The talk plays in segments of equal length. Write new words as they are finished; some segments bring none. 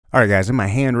All right, guys, in my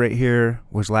hand right here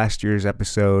was last year's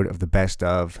episode of the Best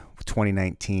of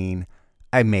 2019.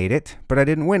 I made it, but I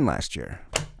didn't win last year.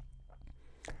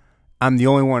 I'm the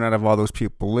only one out of all those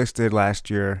people listed last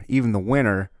year, even the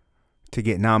winner, to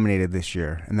get nominated this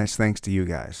year, and that's thanks to you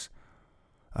guys.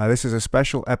 This is a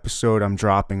special episode I'm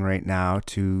dropping right now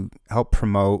to help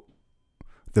promote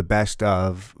the Best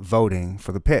of voting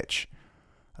for the pitch.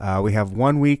 We have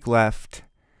 1 week left,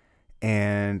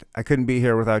 and I couldn't be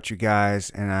here without you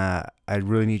guys, and I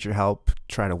really need your help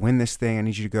try to win this thing. I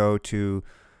need you to go to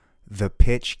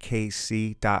thepitchkc.com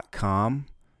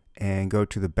and go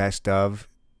to the Best of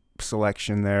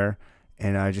selection there,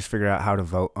 and just figure out how to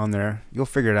vote on there. You'll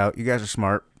figure it out. You guys are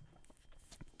smart.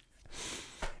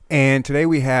 And today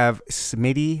we have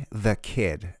Smitty the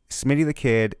Kid. Smitty the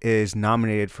Kid is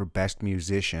nominated for Best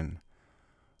Musician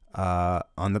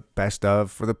on the Best of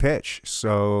for the pitch.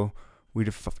 So we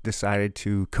decided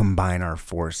to combine our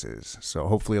forces. So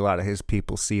hopefully a lot of his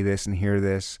people see this and hear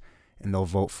this, and they'll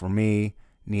vote for me,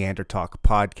 Neanderthal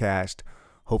Podcast.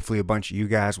 Hopefully a bunch of you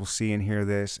guys will see and hear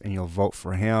this, and you'll vote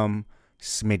for him,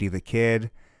 Smitty the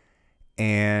Kid.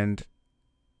 And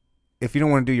if you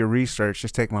don't want to do your research,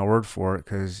 just take my word for it,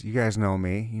 because you guys know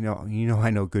me. You know I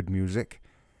know good music.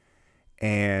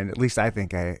 And at least I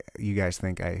think you guys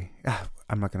think I'm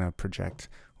not going to project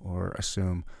or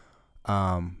assume.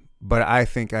 But I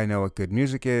think I know what good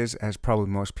music is, as probably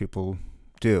most people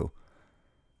do.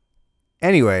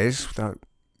 Anyways, without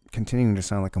continuing to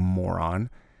sound like a moron,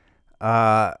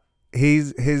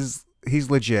 he's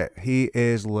legit. He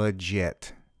is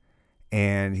legit.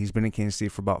 And he's been in Kansas City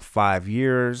for about 5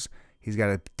 years. He's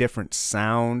got a different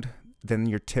sound than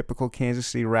your typical Kansas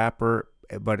City rapper,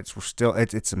 but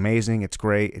it's amazing. It's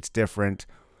great. It's different.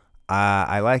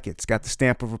 I like it. It's got the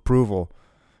stamp of approval.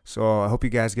 So I hope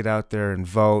you guys get out there and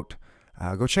vote.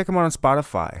 Go check him out on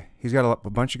Spotify. He's got a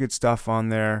bunch of good stuff on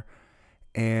there,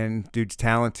 and dude's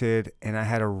talented, and I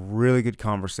had a really good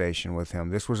conversation with him.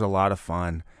 This was a lot of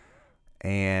fun,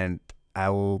 and I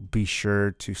will be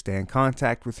sure to stay in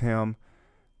contact with him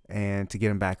and to get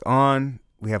him back on.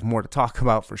 We have more to talk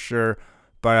about for sure.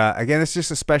 But again, it's just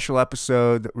a special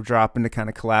episode that we're dropping to kind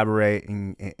of collaborate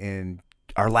in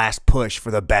our last push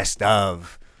for the best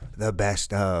of. The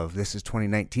best of. This is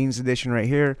 2019's edition right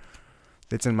here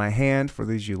that's in my hand. For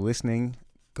those of you listening,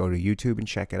 go to YouTube and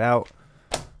check it out.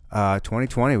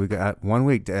 2020, we got 1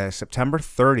 week. September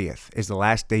 30th is the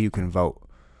last day you can vote.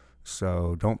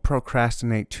 So don't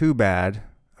procrastinate too bad.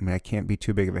 I mean, I can't be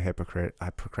too big of a hypocrite. I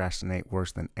procrastinate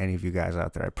worse than any of you guys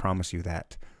out there. I promise you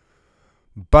that.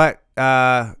 But,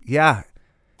 yeah,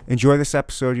 enjoy this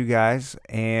episode, you guys.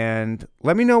 And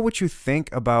let me know what you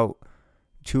think about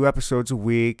 2 episodes a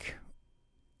week.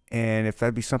 And if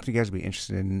that'd be something you guys would be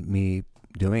interested in me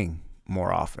doing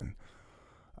more often.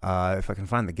 If I can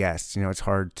find the guests. It's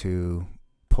hard to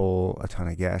pull a ton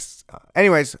of guests.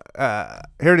 Anyways,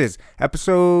 here it is.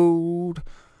 Episode,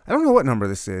 I don't know what number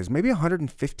this is. Maybe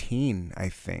 115, I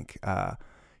think.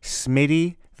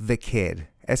 Smitty the Kid.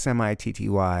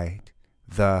 Smitty,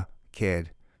 the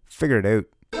Kid. Figure it out.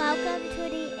 Welcome to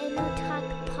the Inno Talk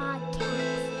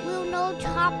Podcast. We'll no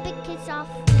topic is off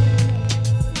limits.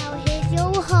 Now here's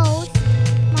your host,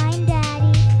 my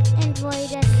daddy, and Roy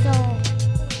the Soul.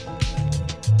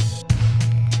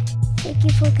 Thank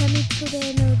you for coming to the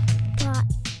Inno Talk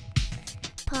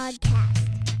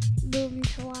Podcast. Boom,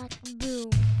 swat, boom.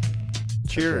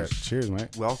 Cheers. Cheers,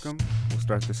 mate. Welcome. We'll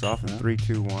start this off in 3,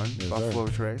 2, 1. Yes, Buffalo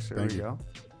sir. Trace. There Thank we you. go.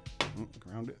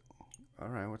 Ground it. All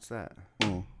right, what's that?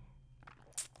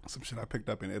 Some shit I picked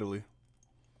up in Italy.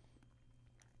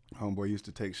 Homeboy used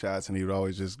to take shots, and he would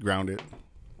always just ground it.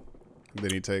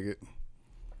 Then he'd take it.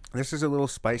 This is a little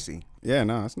spicy. Yeah,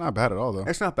 no, it's not bad at all, though.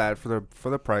 It's not bad for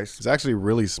the price. It's actually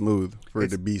really smooth for it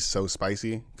It's- to be so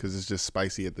spicy, because it's just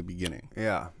spicy at the beginning.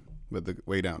 Yeah. But the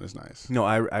way down is nice. No,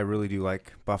 I really do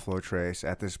like Buffalo Trace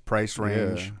at this price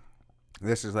range. Yeah.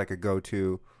 This is like a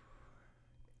go-to.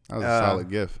 That was a solid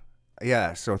gift.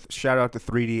 Yeah, so shout out to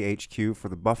 3D HQ for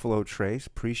the Buffalo Trace.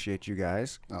 Appreciate you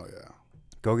guys. Oh, yeah.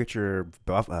 Go get your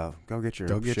Go get shit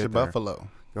your there. buffalo.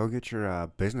 Go get your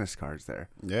business cards there.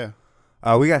 Yeah.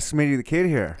 We got Smitty the Kid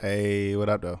here. Hey, what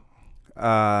up, though?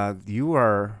 You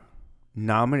are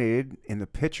nominated in the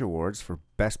Pitch Awards for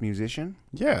Best Musician.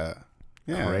 Yeah.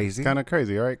 Yeah. Crazy. Kind of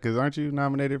crazy, all right? Because aren't you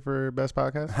nominated for Best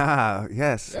Podcast? Ha,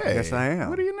 yes. Hey, Yes, I am.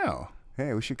 What do you know?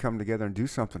 Hey, we should come together and do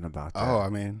something about that. Oh, I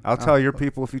mean. I'll tell your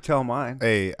people if you tell mine.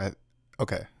 Hey,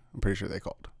 okay. I'm pretty sure they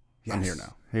called. I'm Yes. here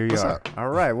now. Here you What's are. up? All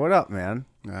right. What up, man?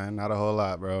 Not a whole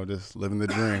lot, bro. Just living the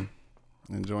dream.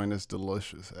 Enjoying this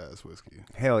delicious ass whiskey.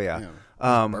 Hell yeah.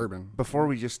 Yeah, bourbon. Before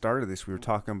we just started this, we were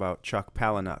talking about Chuck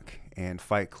Palahniuk and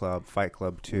Fight Club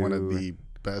 2. One of the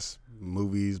best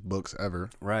movies, books ever.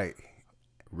 Right.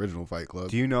 Original Fight Club.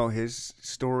 Do you know his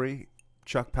story?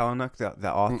 Chuck Palahniuk,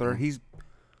 the author. He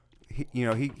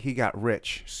got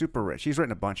rich, super rich. He's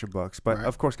written a bunch of books, but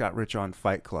of course got rich on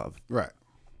Fight Club. Right.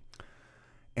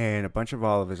 And a bunch of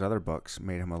all of his other books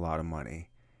made him a lot of money.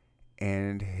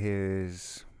 And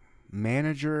his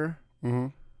manager,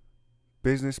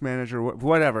 business manager,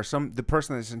 whatever, the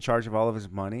person that's in charge of all of his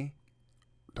money,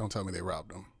 Don't tell me they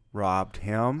robbed him. robbed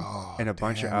him and a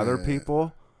bunch of other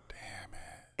people. Damn it.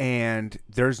 And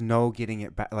there's no getting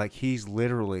it back. Like, he's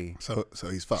literally... So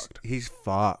he's fucked. He's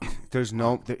fucked. There's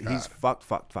no... he's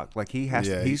fucked. Like, he has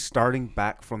to, he's starting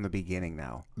back from the beginning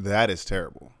now. That is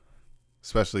terrible.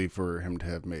 Especially for him to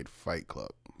have made Fight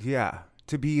Club. Yeah.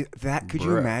 To be that... Could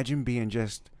you imagine being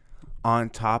just on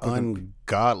top of...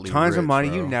 Ungodly tons of rich, money.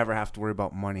 bro. You never have to worry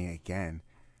about money again.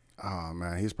 Oh,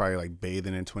 man. He's probably like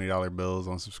bathing in $20 bills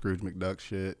on some Scrooge McDuck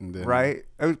shit. And then Right?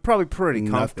 It was probably pretty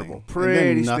comfortable. And then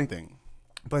Pretty nothing.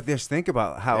 But just think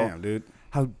about how... Damn, dude.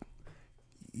 How...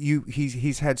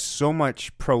 He's had so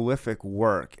much prolific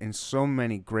work and so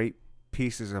many great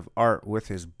pieces of art with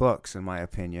his books, in my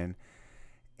opinion,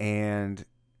 and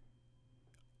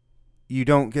you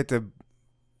don't get to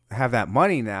have that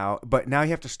money now, but now you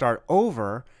have to start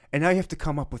over, and now you have to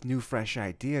come up with new, fresh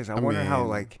ideas. I wonder how,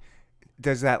 like,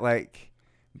 does that, like,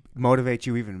 motivate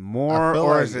you even more,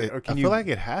 or is it? Or can I feel like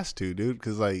it has to, dude,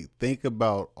 because, like, think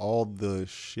about all the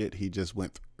shit he just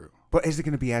went through. But is it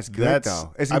going to be as good,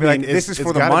 though? Is it I gonna mean, be like, this is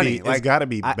for the money? It's got to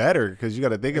be better, because you got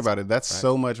to think about it. That's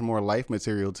so much more life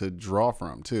material to draw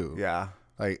from, too. Yeah.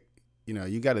 Like, you know,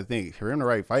 you got to think, for him to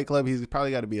write Fight Club, he's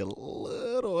probably got to be a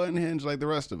little unhinged like the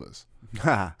rest of us.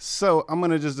 So I'm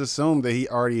going to just assume that he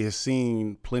already has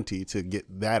seen plenty to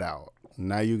get that out.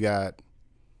 Now you got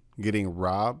getting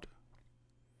robbed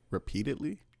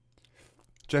repeatedly.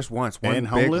 Just once, one and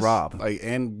big homeless, rob. like,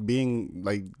 and being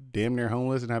like damn near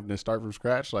homeless and having to start from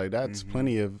scratch. Like, that's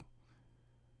plenty of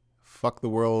fuck the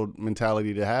world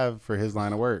mentality to have for his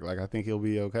line of work. Like, I think he'll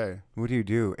be okay. What do you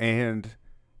do? And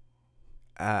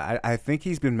I think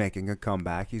he's been making a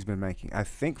comeback. I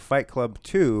think Fight Club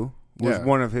 2 was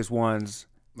one of his ones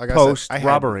like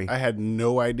post-robbery. I had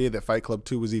no idea that Fight Club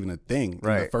 2 was even a thing.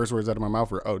 Right. And the first words out of my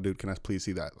mouth were, "Oh, dude, can I please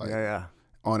see that?" Like, yeah.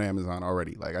 On Amazon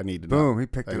already. Like, I need to know. Boom, he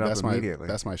picked Like, it up that's immediately.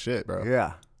 That's my shit, bro.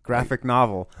 Yeah. Graphic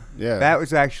novel. Yeah. That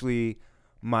was actually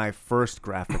my first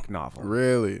graphic novel.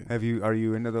 Really? Are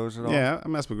you into those at all? Yeah, I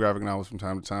mess with graphic novels from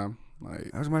time to time.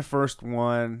 Like, that was my first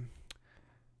one.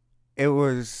 It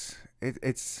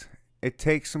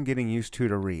takes some getting used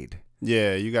to read.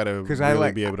 yeah, you got to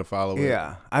really be able to follow it.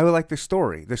 Yeah. I would like the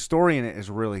story. The story in it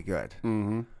is really good.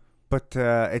 Mm-hmm. But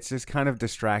it's just kind of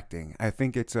distracting. I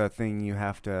think it's a thing you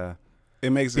have to... It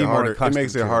makes it harder. It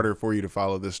makes it harder for you to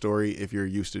follow the story if you're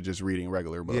used to just reading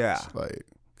regular books. Yeah. Like,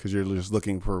 because you're just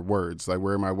looking for words. Like,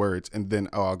 where are my words? And then,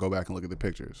 I'll go back and look at the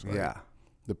pictures. Like, yeah.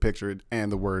 The picture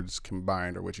and the words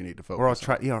combined are what you need to focus Or I'll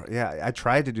on. try. I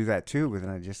tried to do that too, but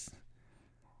then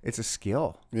it's a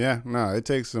skill. Yeah. No, it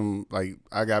takes some, like,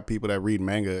 I got people that read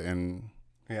manga and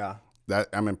that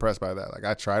I'm impressed by that. Like,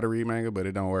 I try to read manga, but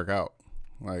it don't work out.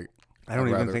 Like, I don't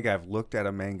even think I've looked at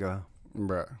a manga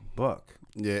book.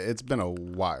 Yeah, it's been a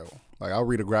while. Like, I'll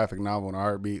read a graphic novel in a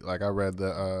heartbeat. Like, I read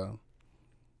the,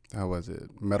 how was it?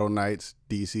 Metal Knights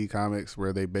DC comics,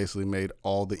 where they basically made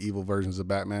all the evil versions of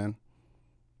Batman.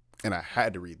 And I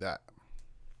had to read that.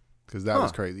 Because that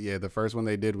was crazy. Yeah, the first one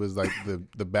they did was, like,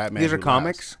 the Batman. These are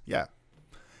comics? Yeah.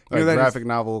 You Like, know, graphic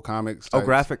novel comics. Oh, types.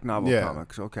 graphic novel Yeah.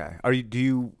 comics. Okay.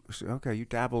 You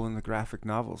dabble in the graphic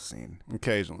novel scene.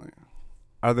 Occasionally.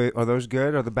 Are those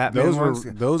good? Are the Batman ones?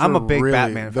 I'm a big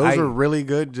Batman fan. Those are really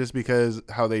good just because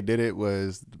how they did it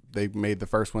was they made the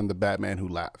first one the Batman Who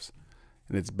Laughs.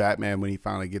 And it's Batman when he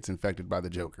finally gets infected by the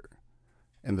Joker.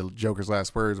 And the Joker's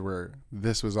last words were,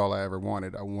 "This was all I ever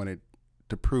wanted. I wanted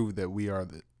to prove that we are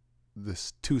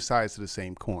the two sides to the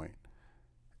same coin.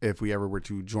 If we ever were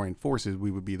to join forces,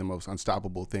 we would be the most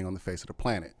unstoppable thing on the face of the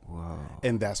planet." Whoa.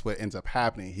 And that's what ends up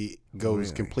happening. He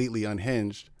goes completely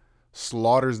unhinged,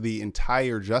 slaughters the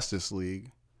entire Justice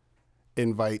League,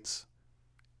 invites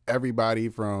everybody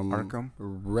from Arkham,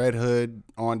 Red Hood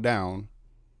on down.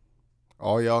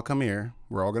 All y'all come here.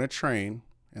 We're all going to train.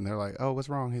 And they're like, "Oh, what's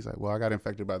wrong?" He's like, "Well, I got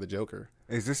infected by the Joker."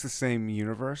 Is this the same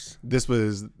universe? This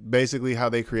was basically how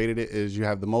they created it is you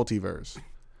have the multiverse.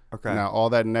 Okay. Now, all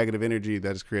that negative energy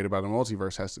that is created by the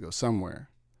multiverse has to go somewhere.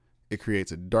 It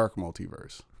creates a dark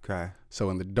multiverse. Okay. So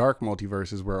in the dark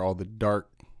multiverse is where all the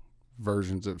dark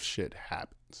versions of shit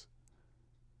happens.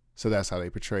 So that's how they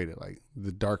portrayed it. Like,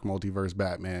 the dark multiverse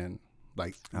Batman,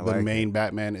 like, the main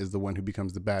Batman is the one who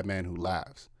becomes the Batman Who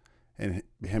Laughs. and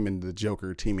him and the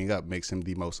Joker teaming up makes him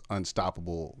the most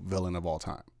unstoppable villain of all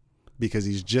time, because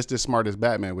he's just as smart as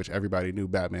Batman, which everybody knew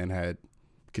Batman had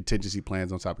contingency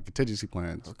plans on top of contingency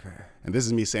plans. Okay. And this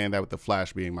is me saying that with the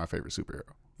Flash being my favorite superhero.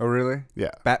 Oh, really?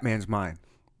 Yeah. Batman's mine.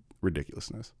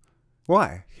 Ridiculousness.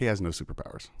 Why? He has no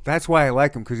superpowers. That's why I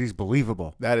like him, because he's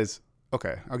believable. That is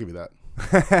okay. I'll give you that.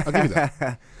 I'll give you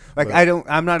that. Like, But-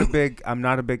 I'm not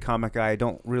a big comic guy. I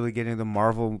don't really get into the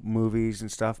Marvel movies and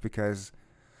stuff because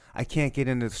I can't get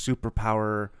into the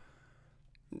superpower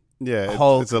Yeah,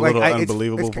 Hulk. it's a Like, little it's-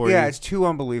 unbelievable it's, for you. Yeah, it's too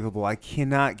unbelievable. I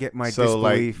cannot get my So,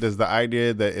 disbelief. like, does the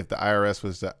idea that if the IRS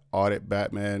was to audit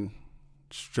Batman,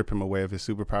 strip him away of his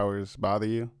superpowers, bother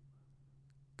you?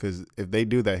 Because if they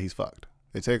do that, he's fucked.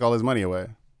 They take all his money away.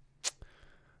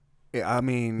 Yeah, I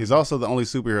mean, He's also the only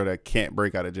superhero that can't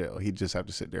break out of jail. He'd just have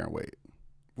to sit there and wait.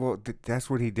 well, that's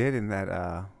what he did in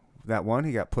that one.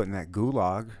 He got put in that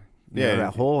gulag, Yeah.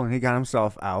 that hole, and he got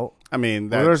himself out. I mean,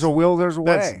 Well, there's a will, there's a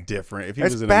that's way. different. If he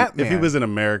That's was in Batman. if he was in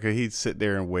America, he'd sit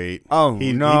there and wait. Oh,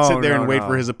 he'd no, sit there no, and wait no.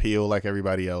 for his appeal like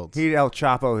everybody else. He El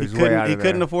Chapo his He way out couldn't. He of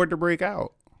couldn't there. afford to break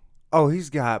out. Oh, he's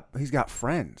got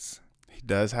friends. He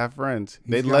does have friends.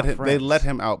 He's They got let him. They friends. let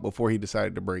him out before he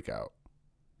decided to break out.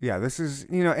 Yeah, this is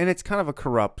and it's kind of a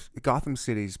corrupt. Gotham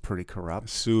City's pretty corrupt,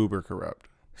 Super corrupt.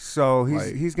 so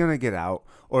Like- he's gonna get out.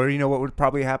 Or what would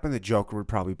probably happen? The Joker would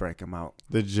probably break him out.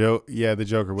 The Joker would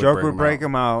Joker break would break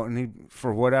him out, and he,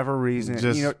 for whatever reason,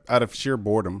 just out of sheer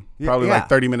boredom. Yeah, Probably yeah. like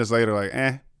 30 minutes later,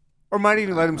 like, or might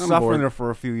even let him I'm suffer bored. in there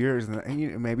for a few years,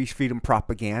 and maybe feed him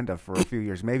propaganda for a few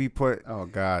years. Maybe put oh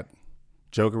God,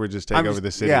 Joker would just take I'm over just-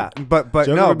 the city. Yeah, but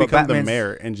Joker no, would but become the Batman's-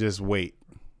 mayor and just wait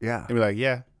Yeah, and be like,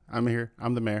 yeah, I'm here,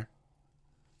 I'm the mayor,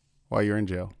 while you're in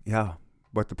jail. yeah.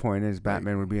 But the point is,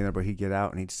 Batman would be in there, but he'd get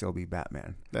out, and he'd still be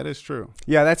Batman. That is true.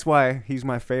 Yeah, that's why he's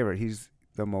my favorite. He's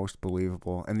the most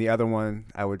believable. And the other one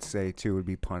I would say too would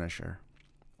be Punisher.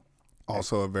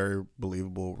 Also a very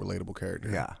believable, relatable character.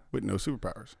 Yeah. with no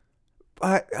superpowers.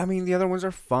 But I mean, the other ones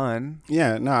are fun.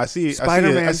 Yeah, no, I see. I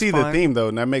Spider-Man's see the fun. theme though,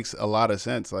 and that makes a lot of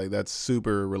sense. Like that's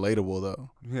super relatable though.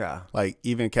 Yeah. Like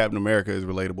even Captain America is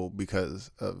relatable because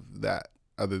of that.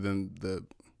 Other than the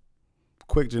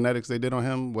quick genetics they did on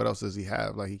him, what else does he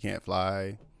have? Like he can't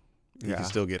fly. He Yeah. can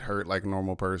still get hurt like a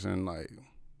normal person. Like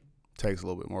takes a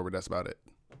little bit more, but that's about it.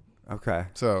 Okay.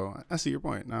 So I see your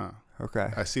point. Nah, Okay.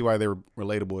 I see why they're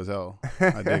relatable as hell.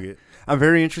 I dig it. I'm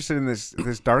very interested in this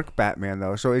dark Batman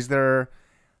though. So is there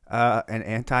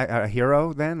a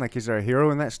hero then? Like, is there a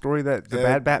hero in that story that the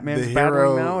bad Batman's the battling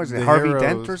hero- now? Is it the Harvey heroes-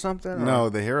 Dent or something? or- No,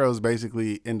 the heroes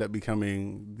basically end up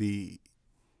becoming the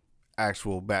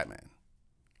actual Batman.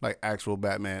 Like actual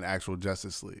Batman, actual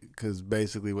Justice League. Because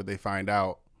basically what they find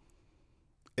out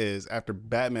is after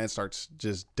Batman starts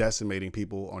just decimating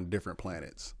people on different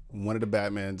planets, one of the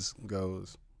Batmans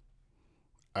goes,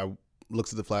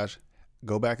 looks at the Flash,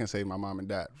 go back and save my mom and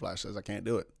dad. Flash says, I can't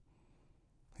do it.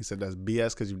 He said, that's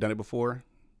BS because you've done it before.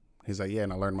 He's like, yeah,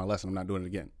 and I learned my lesson. I'm not doing it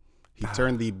again. He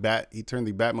turned the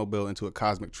Batmobile into a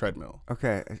cosmic treadmill.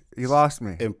 Okay, you lost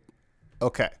me.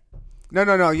 Okay.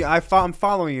 No. Yeah, I'm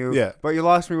following you. Yeah. But you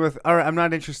lost me with. All right, I'm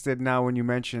not interested now when you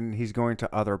mention he's going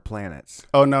to other planets.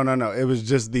 Oh no. It was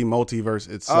just the multiverse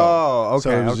itself. Oh, okay.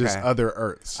 So it was just okay. other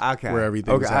Earths. Okay. Where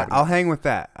everything was Okay, happening. I'll hang with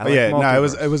that. I Oh, like yeah, no,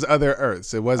 multiverse. it was other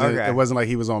Earths. It wasn't Okay. it wasn't like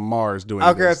he was on Mars doing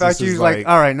Okay, this. I thought This you is was like,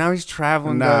 all right, now he's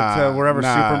traveling to wherever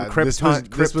nah. Krypton, This was the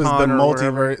Krypton or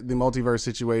whatever. multiverse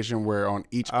situation where on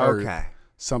each Earth Okay.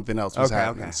 something else was Okay.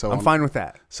 happening. Okay. So I'm fine with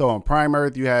that. So on Prime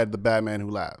Earth you had the Batman who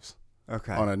laughs.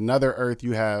 Okay. On another Earth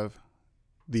you have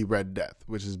the Red Death,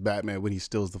 which is Batman when he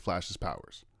steals the Flash's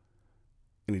powers,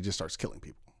 and he just starts killing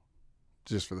people,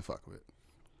 just for the fuck of it.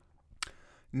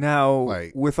 Now,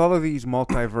 Like- with all of these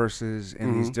multiverses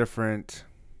and these Mhm. different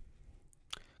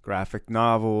graphic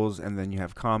novels, and then you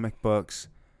have comic books,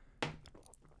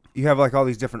 you have like all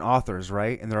these different authors,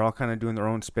 right? And they're all kind of doing their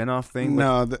own spin-off thing.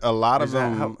 No, a lot of is that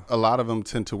them, how- a lot of them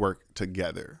tend to work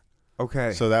together.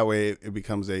 Okay. So that way it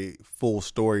becomes a full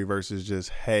story versus just,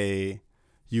 hey,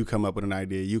 you come up with an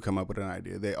idea, you come up with an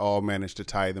idea. They all manage to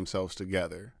tie themselves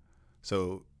together.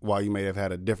 So while you may have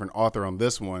had a different author on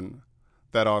this one,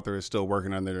 that author is still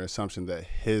working under the assumption that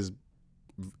his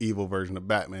evil version of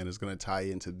Batman is going to tie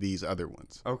into these other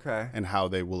ones Okay. and how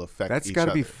they will affect That's each got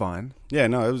to other. be fun. Yeah,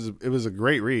 no, it was a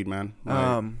great read, man.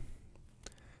 Like,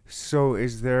 So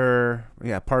is there,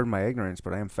 pardon my ignorance,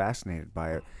 but I am fascinated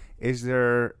by it. Is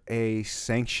there a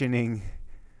sanctioning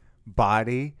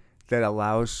body that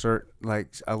allows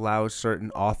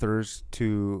certain authors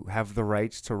to have the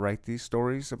rights to write these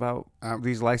stories about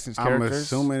these licensed I'm characters?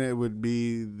 assuming it would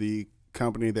be the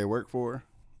company they work for,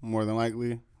 more than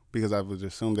likely. because I would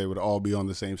assume they would all be on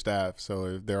the same staff. So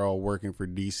if they're all working for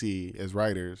DC as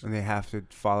writers, And they have to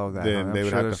follow that. then I'm they would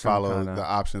sure have to there's some follow kinda- the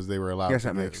options they were allowed I guess to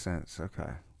that give. makes sense.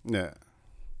 Okay. Yeah.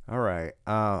 All right.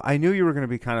 I knew you were going to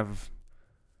be kind of,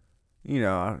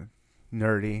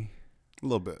 nerdy A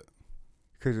little bit.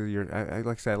 because of your. I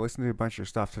like I said, I listened to a bunch of your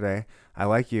stuff today. I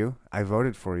like you. I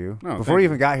voted for you Oh, before thank you you.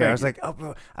 even got here. I was Thank like,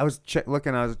 oh, I was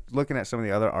looking. I was looking at some of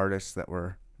the other artists that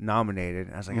were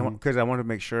nominated. I was like, because I wanted to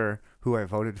make sure who I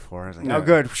voted for. I was like, Yeah. oh,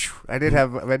 good. I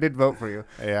did vote for you.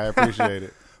 Hey, I appreciate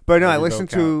it. But no, I Every vote listened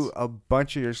to counts. a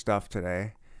bunch of your stuff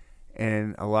today,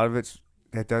 and a lot of it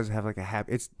does have like a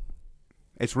happy.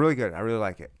 It's really good. I really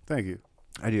like it. Thank you.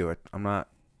 I do. I'm not.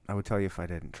 I would tell you if I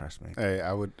didn't. Trust me. Hey,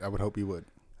 I would hope you would.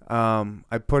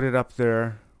 I put it up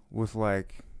there with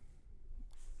like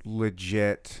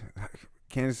legit.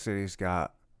 Kansas City's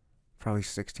got probably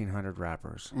 1,600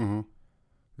 rappers. Mm-hmm.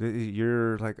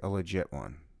 You're like a legit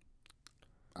one.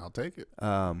 I'll take it.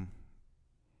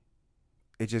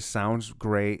 It just sounds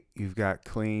great. You've got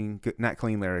not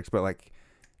clean lyrics, but like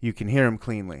you can hear them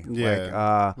cleanly.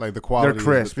 Yeah. Like, Like the quality. they're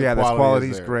crisp. The Yeah, the quality's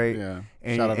quality's there. great. Yeah.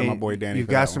 and, Shout out to my and boy Danny. You've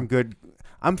for got that some one. good.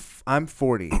 I'm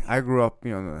 40. I grew up,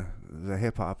 the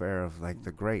hip hop era of like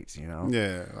the greats.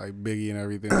 Yeah, like Biggie and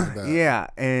everything like that. Yeah,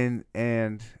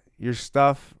 and your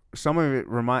stuff. Some of it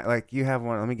like you have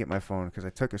one. Let me get my phone because I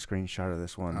took a screenshot of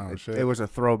this one. Oh, it, shit. it was a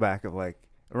throwback of like,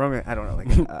 I don't know,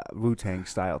 like a Wu-Tang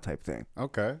style type thing.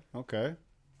 Okay.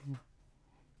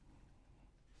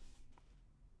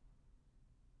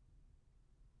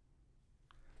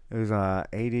 It was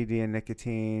ADD and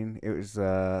Nicotine. It was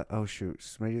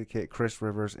Smitty the Kid, Chris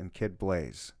Rivers, and Kid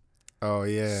Blaze. Oh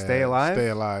yeah. Stay Alive? Stay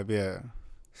Alive. Yeah.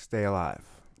 Stay Alive.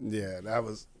 Yeah, that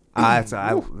was.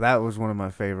 That was one of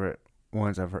my favorite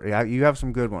ones I've heard. Yeah, you have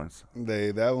some good ones.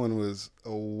 That one was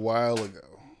a while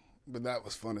ago, but that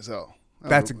was fun as hell.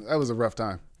 That was a rough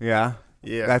time. Yeah.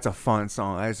 Yeah. That's a fun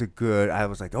song. That's a good. I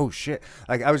was like, oh shit!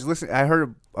 Like I was listening. I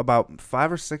heard about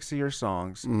 5 or 6 of your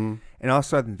songs, Mm-hmm. and all of a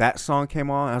sudden that song came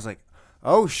on. And I was like,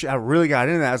 oh shit! I really got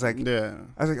into that. I was like, Yeah.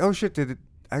 oh shit!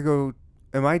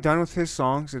 Am I done with his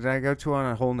songs? Did I go to on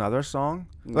a whole nother song,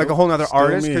 like a Nope, whole nother still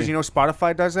artist? me. Because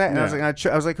Spotify does that, and I was Yeah. like,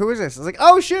 I was like, who is this? I was like,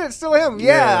 oh shit! It's still him.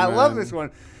 Yeah, Yeah, I love man. this one,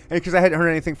 and because I hadn't heard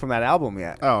anything from that album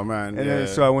yet. Oh man. And yeah. then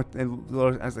so I went and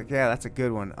I was like, yeah, that's a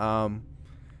good one.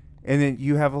 And then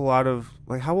you have a lot of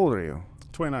like, how old are you?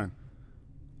 29.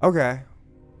 Okay,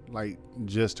 Like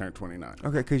just turned 29.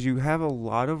 okay, because you have a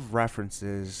lot of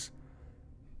references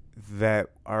that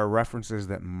are references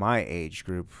that my age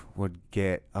group would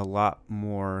get a lot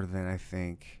more than I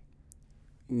think.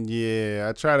 Yeah,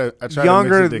 I try to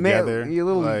Younger, mix it together. you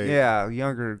little, like, yeah,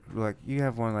 younger. Like you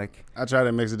have one like. I try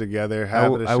to mix it together.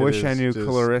 Half of the I shit wish I is knew just-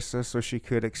 Clarissa so she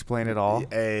could explain it all.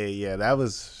 Hey, yeah, that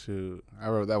was shoot. I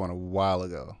wrote that one a while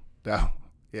ago. That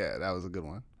was a good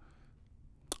one.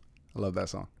 I love that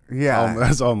song. Yeah,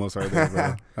 That's almost right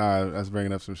there, bro. That's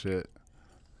bringing up some shit.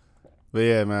 But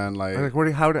yeah, man, I was like,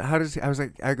 like, how does he? I was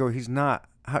like, he's not.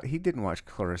 He didn't watch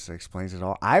Clarissa Explains It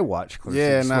All. I watched Clarissa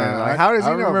yeah, Explains It All. nah. Like, how does he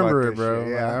I know remember about it, this bro.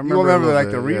 shit? Like, Yeah, I you remember a like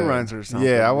little the bit, reruns or something.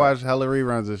 Yeah, I watched hella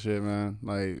reruns of shit, man.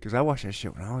 Like, because I watched that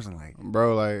shit when I was in like.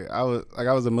 bro, like I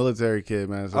was a military kid,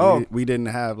 man. So Oh. we didn't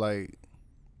have like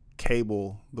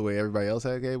cable the way everybody else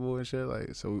had cable and shit.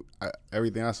 Like, so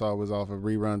everything I saw was off of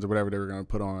reruns or whatever they were gonna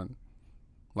put on,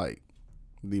 like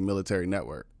the military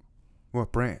network,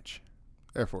 What branch?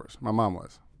 Air Force. My mom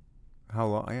was. How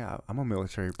long? Yeah, I'm a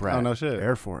military brat. Oh no shit.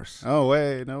 Air Force. Oh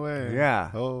wait, no way. Yeah.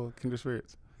 Oh, kindred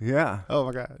spirits. Yeah. Oh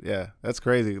my god. Yeah, that's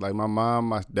crazy. Like my mom,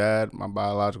 my dad, my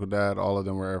biological dad, all of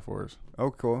them were Air Force.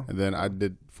 Oh, cool. And then I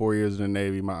did 4 years in the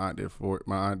Navy. My aunt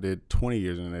did 20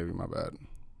 years in the Navy. My bad.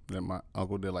 Then my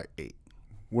uncle did like 8.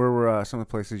 Where were some of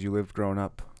the places you lived growing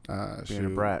up? Being a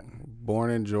Shoot. brat.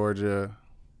 Born in Georgia,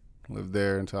 lived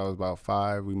there until I was about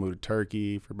 5. We moved to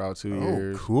Turkey for about 2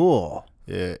 years. Oh, cool.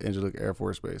 Yeah, Incirlik Air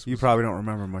Force Base. You probably don't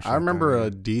remember much. I remember a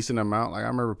decent amount. Like I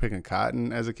remember picking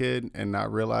cotton as a kid and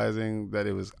not realizing that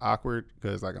it was awkward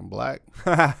because like I'm black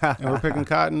and we're picking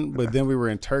cotton. But then we were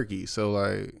in Turkey, so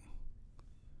like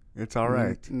It's all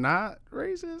right. not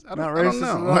racist. I Not don't racist know.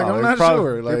 at all. Like I'm not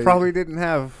sure. They Like probably didn't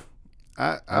have.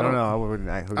 I don't know. I wouldn't.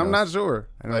 Who I'm knows? not sure.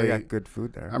 I know they Like, got good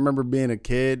food there. I remember being a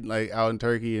kid, like out in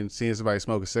Turkey, and seeing somebody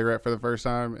smoke a cigarette for the first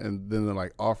time, and then they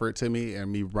like offer it to me,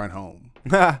 and me run home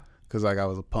because like I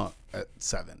was a punk at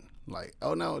 7. Like,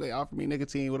 oh no, they offered me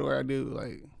nicotine. What do I do?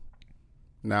 Like,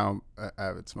 now I'm an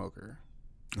avid smoker.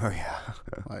 Oh yeah.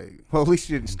 Like, Well, at least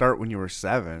you didn't start when you were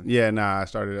 7. yeah, nah, I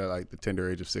started at like the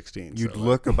tender age of 16. You'd so,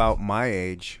 look about my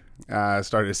age. I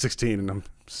started at 16, and I'm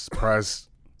surprised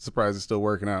it's still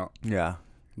working out. Yeah.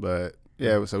 But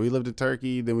Yeah, so we lived in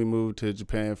Turkey, then we moved to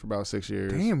Japan for about 6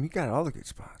 years. Damn, you got all the good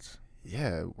spots.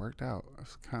 Yeah, it worked out. It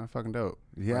was kind of fucking dope.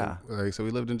 Yeah. Like, so we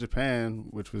lived in Japan,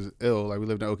 which was ill. Like, we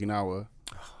lived in Okinawa.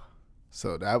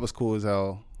 So that was cool as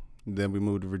hell. Then we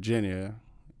moved to Virginia,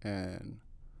 and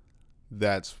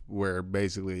that's where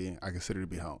basically I consider to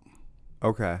be home.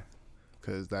 Okay.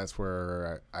 Because that's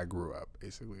where I grew up,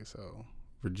 basically. So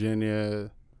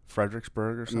Virginia.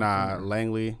 Fredericksburg or something? Nah,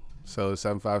 Langley. So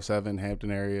 757,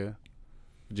 Hampton area,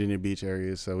 Virginia Beach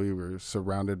area. So we were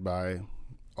surrounded by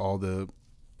all the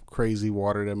crazy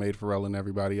water that made Pharrell and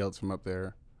everybody else from up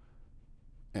there.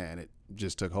 And it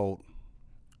just took hold.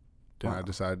 Then I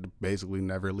decided to basically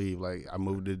never leave. Like, I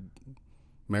moved to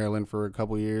Maryland for a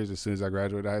couple years. As soon as I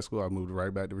graduated high school, I moved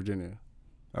right back to Virginia.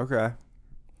 Okay.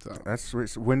 So That's sweet.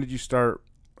 So when did you start?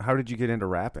 How did you get into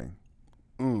rapping?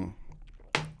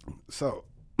 So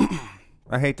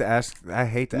I hate to ask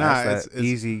that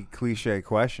easy cliche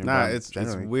question. Nah, but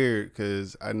it's weird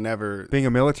because I never being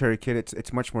a military kid.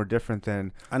 It's much more different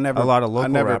than a lot of local. I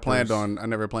never planned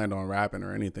on rapping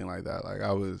or anything like that. Like,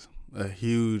 I was a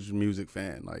huge music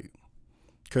fan. Like,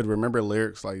 could remember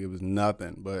lyrics like it was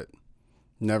nothing, but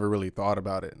never really thought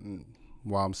about it. And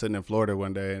while I'm sitting in Florida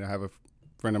one day, and I have a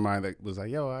friend of mine that was like,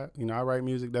 "Yo, I write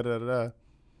music." Da da da da.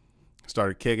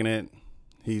 Started kicking it.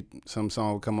 Some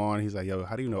song would come on. He's like, "Yo,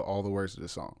 how do you know all the words to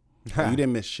this song? You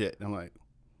didn't miss shit." And I'm like,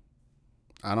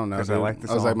 "I don't know." Because I like the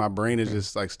song. I was like, my brain is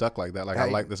just like stuck like that. Like, I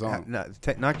like the song.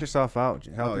 Knock yourself out.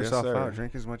 Help yourself yes, out.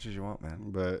 Drink as much as you want, man.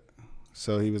 But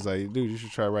so he was like, "Dude, you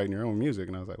should try writing your own music."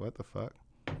 And I was like, "What the fuck?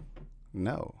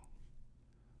 No."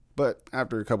 But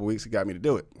after a couple weeks, he got me to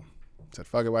do it. I said,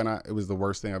 "Fuck it, why not?" It was the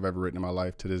worst thing I've ever written in my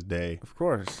life to this day. Of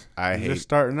course. I hate just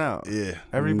starting out. Yeah.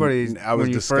 Everybody's I was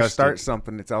when you disgusted. first start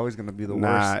something, it's always going to be the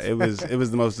worst. It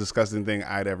was the most disgusting thing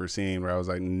I'd ever seen, where I was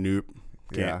like, "Nope,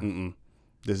 can't.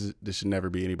 Yeah. This should never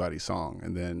be anybody's song."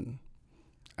 And then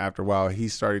after a while, he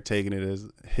started taking it as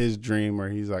his dream, where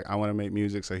he's like, "I want to make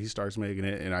music," so he starts making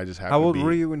it, and I just have How to old be,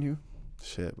 were you when you?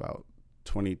 Shit, about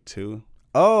 22.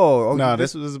 Oh, No,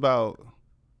 this was about.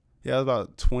 Yeah, I was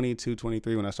about 22,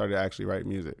 23 when I started actually writing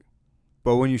music.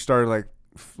 But when you started like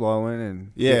flowing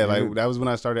and yeah, like that was when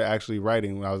I started actually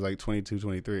writing, when I was like 22,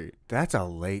 23. That's a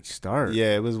late start.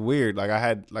 Yeah, it was weird. Like, I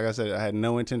had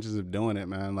no intentions of doing it,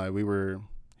 man. Like,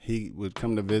 he would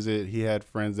come to visit. He had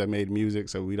friends that made music,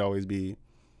 so we'd always be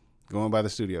going by the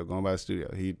studio.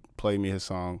 He'd play me his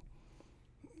song.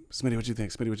 "Smitty, what you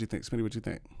think? Smitty, what you think? Smitty, what you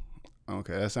think?"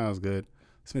 "Okay, that sounds good."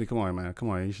 "Smitty, come on, man. Come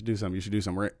on. You should do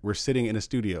something. We're sitting in a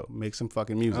studio. Make some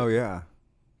fucking music." Oh, yeah.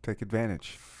 Take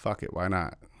advantage. Fuck it. Why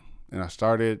not? And I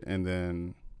started, and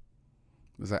then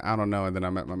I was like, I don't know. And then I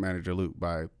met my manager, Luke,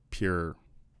 by pure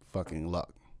fucking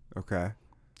luck. Okay.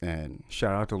 And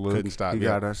shout out to Luke. Couldn't stop. He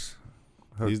got us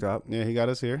hooked up. Yeah, he got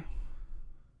us here.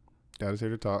 Got us here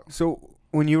to talk. So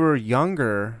when you were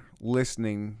younger,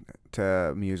 listening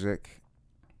to music,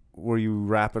 were you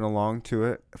rapping along to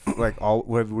it?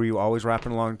 Were you always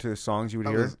rapping along to the songs you would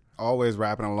hear? Was always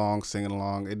rapping along, singing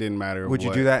along. It didn't matter. Would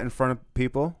you do that in front of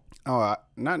people? Oh,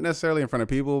 not necessarily in front of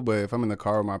people, but if I'm in the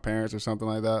car with my parents or something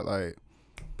like that, like.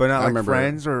 But not like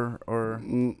friends or.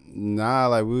 Nah,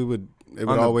 like we would. It would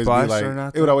on the always bus be like. or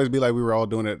nothing? It would always be like we were all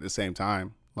doing it at the same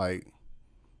time, like.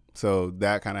 So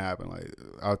that kind of happened. Like,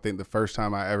 I think the first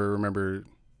time I ever remember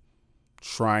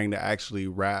trying to actually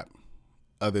rap,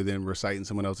 other than reciting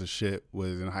someone else's shit,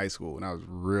 was in high school, and I was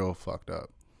real fucked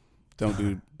up.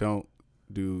 Don't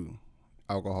do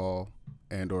alcohol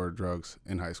and or drugs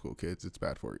in high school, kids. It's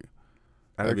bad for you.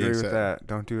 I agree with that.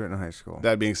 Don't do it in high school.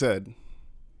 That being said,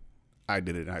 I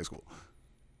did it in high school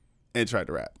and tried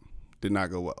to rap. Did not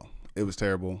go well. It was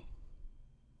terrible.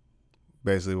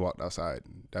 Basically walked outside.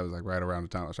 That was like right around the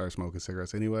time I started smoking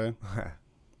cigarettes anyway.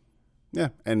 Yeah,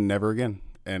 and never again.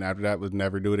 And after that, would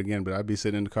never do it again. But I'd be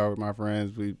sitting in the car with my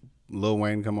friends. Lil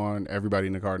Wayne come on. Everybody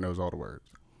in the car knows all the words.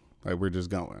 Like, we're just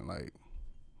going. Like,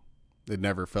 it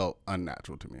never felt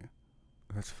unnatural to me.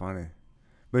 That's funny.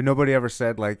 But nobody ever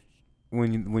said, like,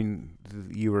 when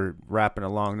you were rapping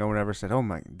along, no one ever said, "Oh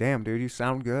my, damn, dude, you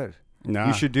sound good. Nah.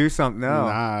 You should do something." No.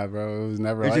 Nah, bro. It was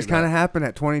never. It just kind of happened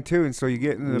at 22, and so you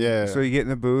get in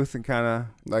the booth and kind of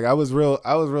like I was real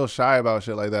shy about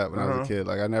shit like that when I was a kid.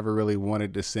 Like, I never really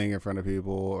wanted to sing in front of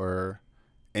people or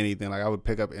anything. Like, I would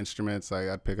pick up instruments. Like,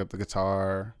 I'd pick up the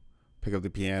guitar, pick up the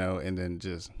piano, and then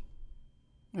just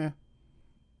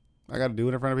I got to do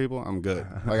it in front of people. I'm good.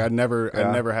 Like, I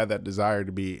never had that desire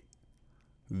to be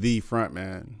the front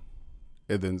man,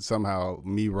 and then somehow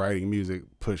me writing music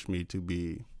pushed me to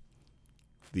be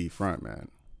the front man.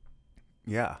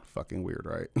 Yeah. Fucking weird,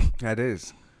 right? That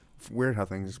is. It's weird how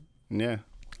things kind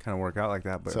of work out like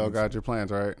that. But so God, your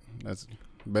plans, right?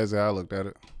 Basically, I looked at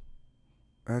it.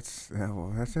 That's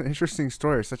an interesting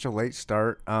story. Such a late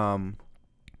start.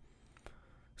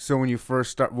 So when you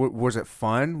first start, was it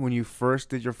fun when you first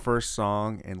did your first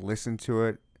song and listened to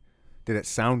it? Did it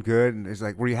sound good? And it's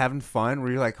like, were you having fun?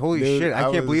 Were you like, holy Dude, shit,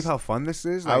 I can't believe how fun this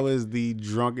is? Like, I was the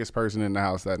drunkest person in the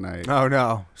house that night. oh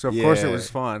no! So of course it Yeah. was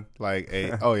fun. Like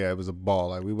oh yeah, it was a ball.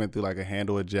 Like we went through like a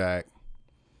handle of Jack.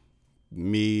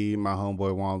 Me, my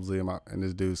homeboy Walmsley, and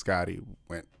this dude Scotty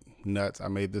went nuts. I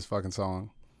made this fucking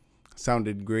song.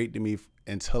 Sounded great to me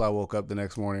until I woke up the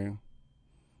next morning.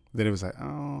 Then it was like,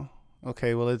 oh,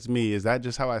 okay, well it's me. Is that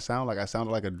just how I sound? Like I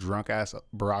sounded like a drunk ass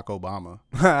Barack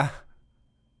Obama.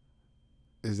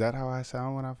 Is that how I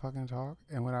sound when I fucking talk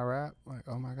and when I rap? Like,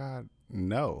 oh my God,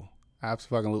 no,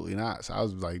 absolutely not. So I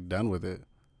was like done with it.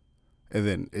 And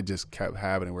then it just kept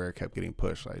happening where it kept getting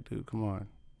pushed. Like, dude, come on.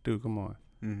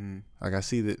 Mm-hmm. Like I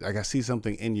see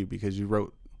something in you because you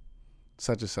wrote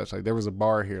such and such. Like there was a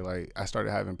bar here. Like I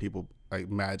started having people like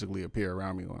magically appear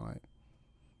around me going like,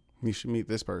 you should meet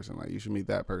this person. Like you should meet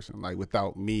that person. Like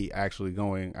without me actually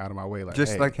going out of my way. Like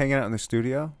Just hey. like hanging out in the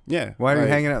studio. Yeah. Why are you like,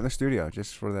 hanging out in the studio?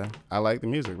 Just for the I like the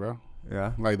music, bro.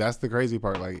 yeah. Like that's the crazy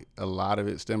part. Like a lot of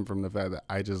it stemmed from the fact that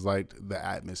I just liked the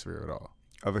atmosphere of it all.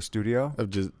 Of a studio. Of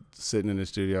just sitting in the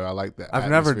studio. I like the I've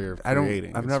atmosphere never. of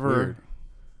creating. I've It's never. weird.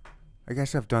 I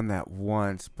guess I've done that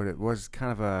once, but it was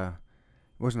kind of it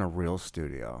wasn't a real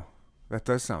studio. That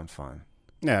does sound fun.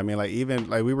 Yeah, I mean, like even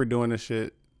like we were doing this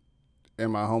shit in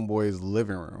my homeboy's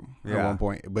living room at Yeah. one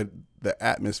point, but the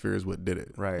atmosphere is what did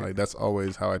it. Right. Like that's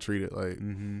always how I treat it. Like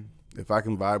Mm-hmm. if I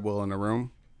can vibe well in a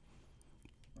room,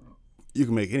 you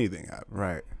can make anything happen.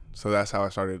 Right. So that's how I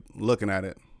started looking at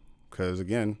it. Because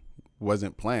again,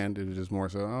 wasn't planned. It was just more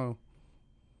so, oh,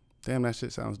 damn, that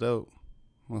shit sounds dope.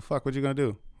 Well, fuck, what you gonna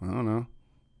do? I don't know.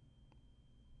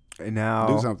 And now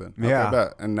Do something. Yeah. Okay,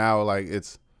 bet. And now like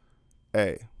it's,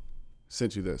 hey,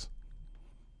 sent you this.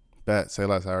 Bet, say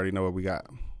less. I already know what we got.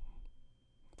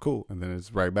 Cool. And then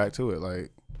it's right back to it.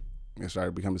 Like it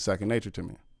started becoming second nature to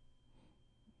me.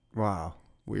 Wow.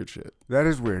 Weird shit. That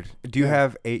is weird. Do you Yeah.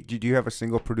 have do you have a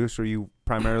single producer you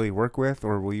primarily work with,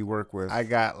 or will you work with? I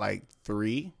got like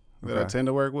 3 that I Okay. tend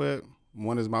to work with.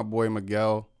 One is my boy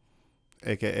Miguel,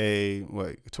 aka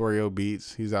Torio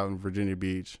Beats. He's out in Virginia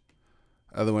Beach.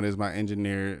 Other one is my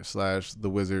engineer / the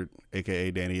wizard,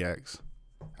 aka Danny X,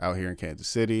 out here in Kansas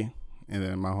City. And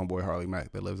then my homeboy Harley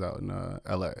Mack that lives out in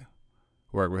LA.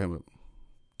 Work with him a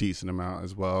decent amount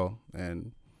as well,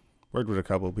 and worked with a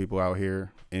couple of people out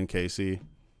here in KC.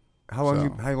 how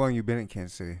long so- how long you been in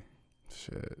Kansas City?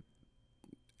 Shit,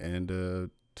 and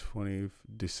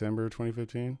December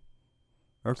 2015.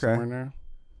 Okay, Somewhere in there.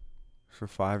 for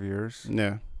 5 years.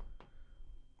 Yeah.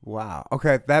 Wow.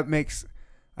 Okay, that makes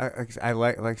I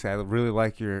like I said, I really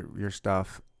like your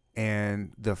stuff.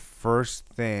 And the first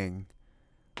thing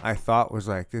I thought was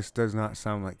like, this does not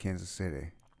sound like Kansas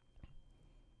City.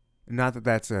 Not that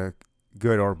that's a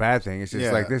good or bad thing. It's just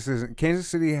Yeah. like this isn't Kansas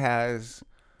City has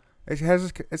a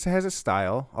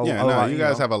style. Yeah, a no, lot, you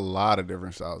guys know. have a lot of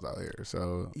different styles out here,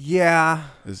 so Yeah,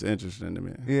 it's interesting to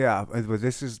me. yeah, but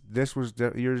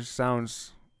yours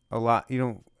sounds a lot. I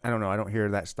don't know. I don't hear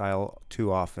that style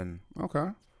too often. Okay.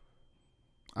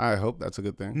 I hope that's a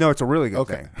good thing. No, it's a really good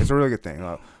Okay. thing. It's a really good thing.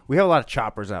 We have a lot of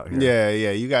choppers out here.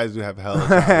 Yeah, you guys do have hella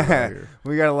styles out here.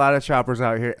 We got a lot of choppers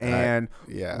out here, and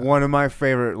Yeah. one of my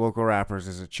favorite local rappers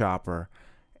is a chopper,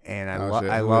 and I Oh,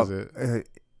 shit. Who love is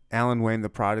Alan Wayne the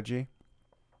Prodigy.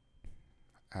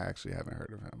 I actually haven't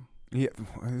heard of him. Yeah,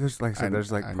 there's like I said,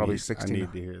 there's like probably 16. I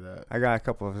need to hear that. I got a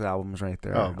couple of his albums right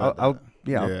there. Oh, I'll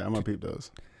yeah, I'm gonna peep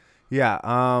those. yeah,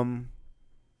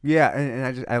 yeah,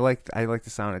 and I like the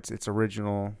sound. It's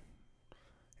original,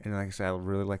 and like I said, I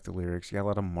really like the lyrics. You got a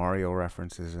lot of Mario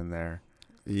references in there.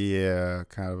 Yeah,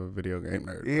 kind of a video game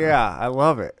nerd. Yeah, I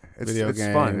love it. It's Video it's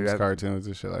games, fun. cartoons,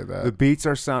 and shit like that. The beats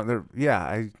are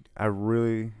I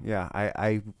really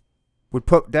I would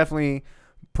definitely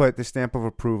put the stamp of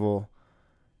approval,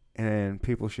 and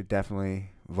people should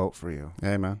definitely vote for you.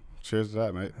 Hey man, cheers to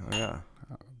that, mate. Oh, yeah.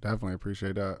 Definitely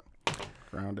appreciate that.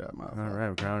 Ground that, All motherfucker.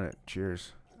 right, ground it.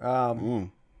 Cheers.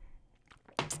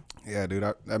 Yeah, dude.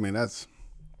 I mean, that's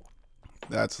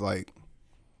like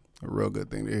a real good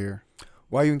thing to hear.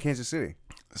 Why are you in Kansas City?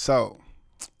 So,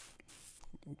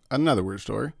 another weird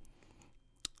story.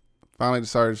 Finally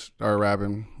started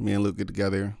rapping. Me and Luke get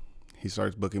together. He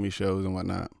starts booking me shows and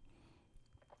whatnot.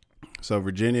 So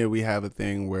Virginia, we have a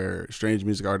thing where strange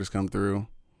music artists come through.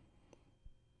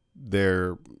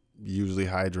 They're usually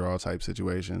high draw type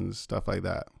situations, stuff like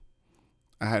that.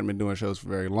 I hadn't been doing shows for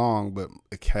very long, but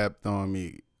it kept throwing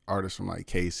me artists from like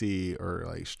KC or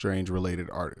like strange related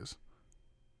artists.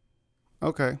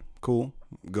 okay, cool.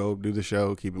 Go do the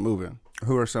show, keep it moving.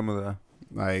 Who are some of the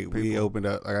Like we opened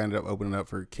up, like I ended up opening up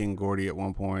for King Gordy at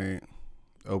one point.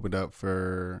 Opened up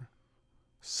for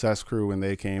Cess Crew when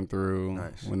they came through.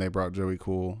 Nice. When they brought Joey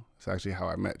Cool. It's actually how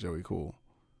I met Joey Cool.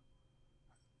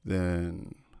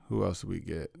 Then who else did we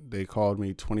get? They called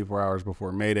me 24 hours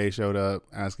before Mayday showed up,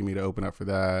 asking me to open up for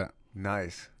that.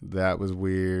 Nice. That was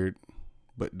weird,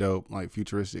 but dope. Like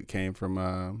Futuristic came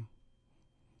from,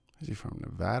 is he from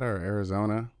Nevada or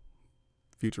Arizona?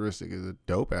 Futuristic is a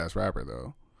dope ass rapper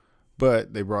though.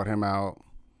 But they brought him out.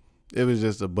 It was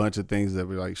just a bunch of things that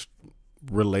were like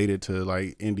related to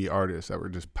like indie artists that were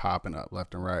just popping up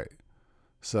left and right.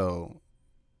 So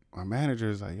my manager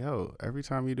is like, yo, every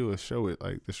time you do a show with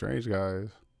like the Strange Guys,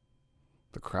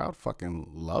 the crowd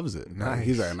fucking loves it. Nice. Like,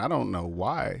 he's like, and I don't know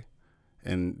why.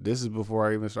 And this is before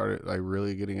I even started like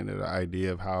really getting into the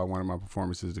idea of how I wanted my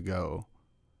performances to go.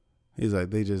 He's like,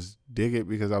 they just dig it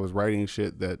because I was writing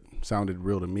shit that sounded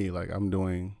real to me. Like I'm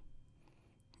doing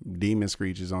demon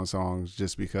screeches on songs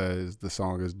just because the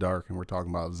song is dark and we're talking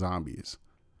about zombies.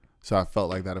 So I felt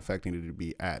like that effect needed to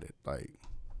be added. Like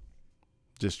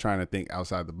just trying to think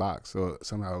outside the box. So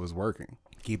somehow it was working.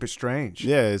 Keep it strange.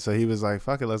 Yeah. So he was like,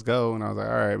 fuck it, let's go. And I was like,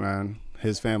 all right, man.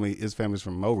 His family's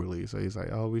from Moberly. So he's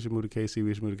like, oh, we should move to KC.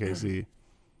 We should move to KC.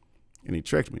 And he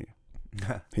tricked me.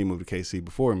 He moved to KC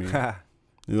before me.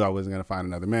 Knew I wasn't going to find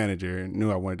another manager and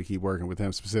knew I wanted to keep working with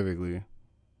him specifically.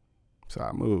 So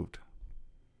I moved.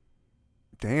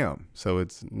 Damn. So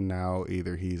it's now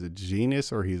either he's a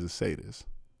genius or he's a sadist.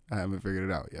 I haven't figured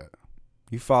it out yet.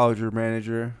 You followed your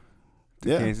manager to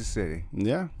Yeah. Kansas City.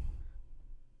 Yeah.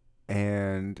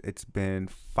 And it's been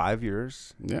 5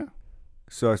 years. Yeah.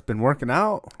 So it's been working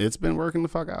out. It's been working the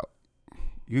fuck out.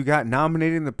 You got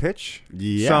nominated in the pitch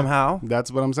Yeah. somehow.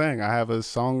 That's what I'm saying. I have a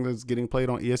song that's getting played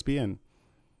on ESPN.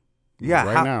 Yeah.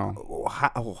 Right now.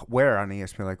 Where on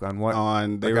ESPN? Like on what?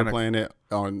 They Like were playing it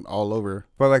on all over.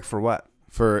 But like for what?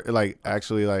 For like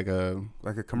actually like a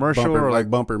Like a commercial bumper, or like like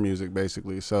bumper music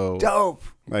basically. So dope.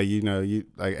 like you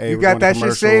like hey, You we're got going to that shit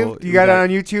commercial. saved? You got it on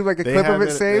YouTube, like a They clip of have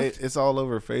it saved? It's all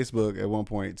over Facebook at one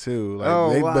point too. Like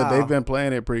Oh, but they've wow. been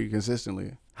playing it pretty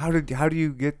consistently. How do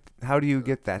you get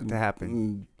that to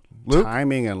happen? Luke?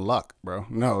 Timing and luck, bro.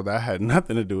 No, that had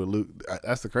nothing to do with Luke.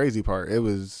 That's the crazy part. It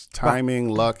was timing,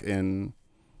 luck, and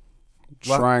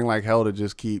trying like hell to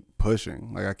just keep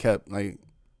pushing. Like I kept like,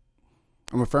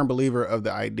 I'm a firm believer of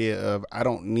the idea of I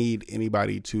don't need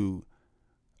anybody to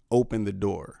open the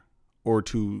door or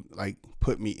to like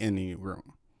put me in any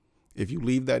room. If you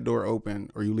leave that door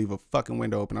open or you leave a fucking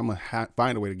window open, I'm gonna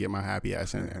find a way to get my happy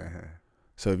ass in there.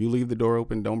 So if you leave the door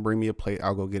open, don't bring me a plate.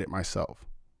 I'll go get it myself.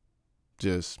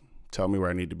 Just tell me where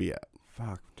I need to be at.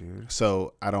 Fuck, dude.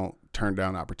 So I don't turn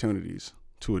down opportunities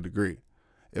to a degree.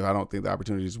 If I don't think the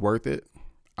opportunity is worth it,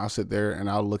 I'll sit there and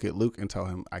I'll look at Luke and tell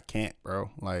him I can't, bro.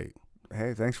 Like,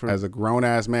 Hey, thanks for as a grown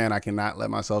ass man, I cannot let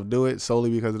myself do it solely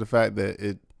because of the fact that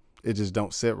it just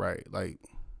don't sit right. Like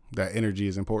that energy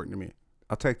is important to me.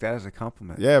 I'll take that as a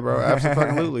compliment. Yeah, bro.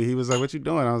 Absolutely. He was like, what you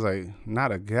doing? I was like,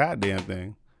 not a goddamn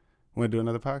thing. Want to do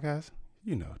another podcast?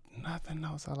 You know, nothing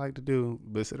else I like to do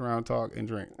but sit around, talk, and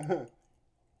drink.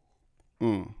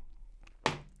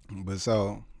 But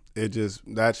so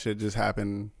that shit just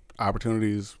happened.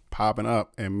 Opportunities popping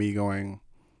up and me going.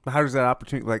 But how does that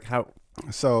opportunity, like how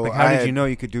So how did you know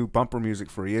you could do bumper music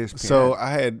for ESPN? So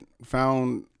I had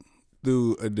found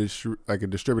through a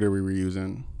distributor we were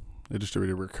using, a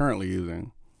distributor we're currently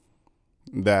using,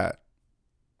 that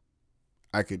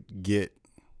I could get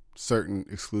certain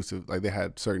exclusive, like they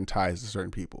had certain ties to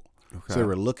certain people. Okay. So they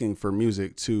were looking for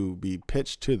music to be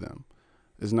pitched to them.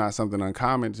 It's not something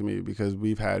uncommon to me because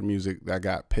we've had music that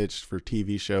got pitched for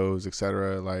TV shows,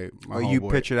 etc. Like you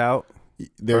pitch it out?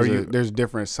 There's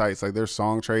different sites. Like there's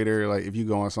Song Trader. Like if you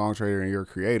go on Song Trader and you're a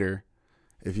creator,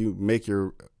 if you make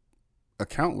your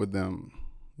account with them,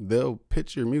 they'll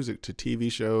pitch your music to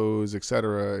TV shows,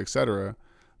 etc.,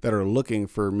 that are looking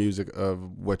for music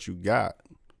of what you got.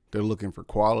 They're looking for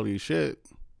quality shit,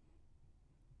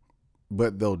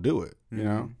 but they'll do it, you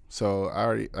know? So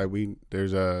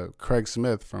there's a Craig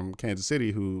Smith from Kansas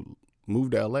City who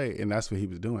moved to LA, and that's what he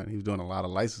was doing. He was doing a lot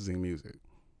of licensing music.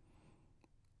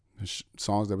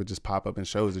 Songs that would just pop up in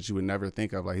shows that you would never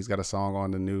think of. Like he's got a song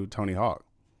on the new Tony Hawk.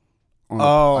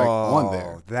 On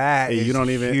there. That is you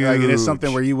don't even huge. like it is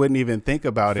something where you wouldn't even think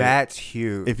about it. That's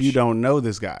huge. If you don't know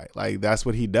this guy. Like that's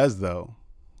what he does though.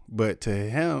 But to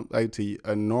him, like to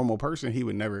a normal person, he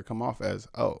would never come off as,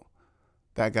 oh,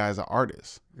 that guy's an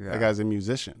artist. Yeah. That guy's a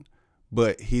musician.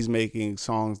 But he's making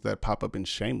songs that pop up in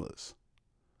Shameless.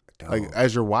 Like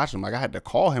as you're watching, like I had to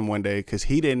call him one day because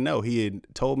he didn't know. He had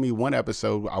told me one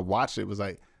episode. I watched it. Was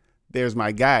like, there's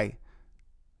my guy.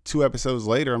 2 episodes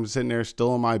later, I'm sitting there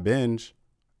still on my binge.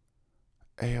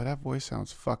 Hey, yo, that voice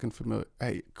sounds fucking familiar.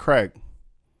 Hey, Craig.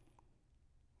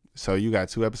 So you got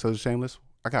 2 episodes of Shameless?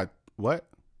 I got what?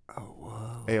 Oh,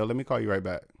 whoa. Hey, yo, let me call you right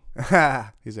back.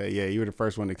 He said, yeah, you were the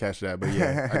first one to catch that, but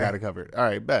yeah, I got it covered. All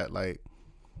right, bet. Like,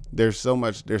 there's so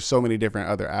many different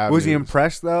other avenues. Was he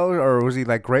impressed though, or was he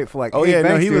like grateful? Like, oh hey, yeah, no,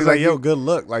 thanks, he dude. was like, yo, good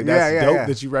luck. Like, that's dope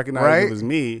that you recognized Right? it was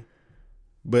me,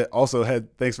 but also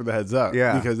thanks for the heads up.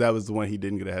 Yeah. Because that was the one he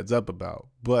didn't get a heads up about.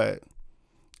 But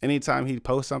anytime he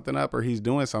posts something up or he's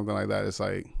doing something like that, it's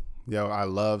like, yo, I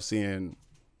love seeing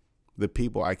the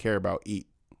people I care about eat,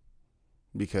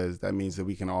 because that means that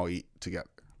we can all eat together.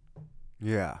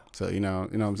 Yeah. So, you know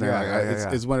what I'm saying? Yeah,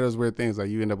 It's one of those weird things. Like,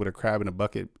 you end up with a crab in a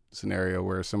bucket scenario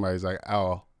where somebody's like,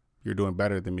 oh, you're doing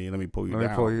better than me. Let me pull you down. Let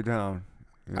me pull you down.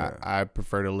 Yeah. I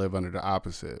prefer to live under the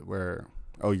opposite, where,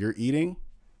 oh, you're eating?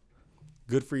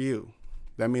 Good for you.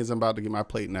 That means I'm about to get my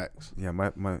plate next. Yeah, I'm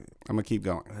going to keep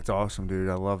going. that's awesome, dude.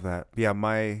 I love that. Yeah,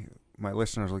 my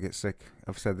listeners will get sick.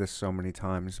 I've said this so many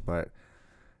times, but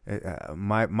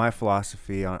my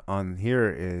philosophy on here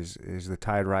is the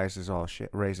tide raises all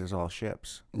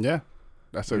ships. Yeah.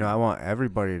 That's I want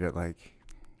everybody to like.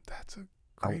 That's a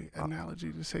great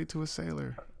analogy to say to a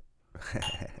sailor.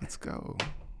 Let's go.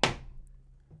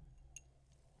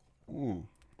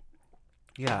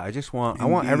 Yeah, I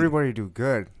want everybody to do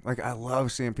good. Like, I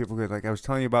love seeing people good. Like, I was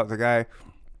telling you about the guy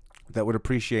that would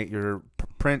appreciate your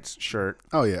Prince shirt.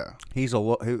 Oh yeah. He's a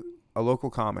local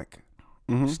comic.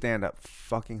 Mm-hmm. Stand up,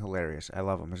 fucking hilarious. I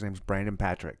love him. His name's Brandon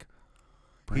Patrick.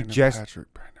 Brandon He just Patrick.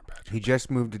 He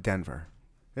just moved to Denver.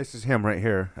 This is him right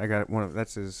here. I got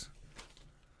that's his.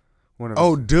 One of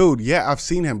Oh, his, dude. Yeah, I've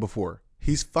seen him before.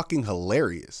 He's fucking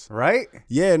hilarious. right?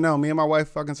 Yeah, no, me and my wife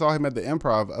fucking saw him at the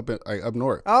Improv up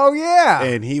north. Oh yeah.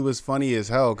 And he was funny as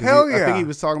hell. Hell I think yeah. he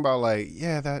was talking about like,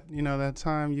 yeah, that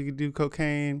time you could do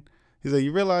cocaine. He's like,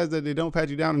 you realize that they don't pat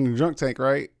you down in the drunk tank,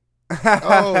 right?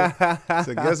 Oh,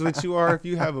 so guess what you are if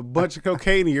you have a bunch of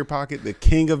cocaine in your pocket? The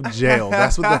king of jail.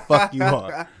 That's what the fuck you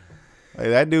are. Like,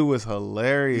 that dude was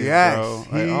hilarious, Yes,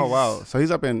 bro. Like, oh wow. So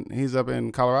he's up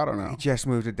in Colorado now. He just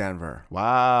moved to Denver.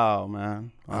 Wow,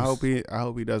 man. I hope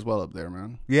he does well up there,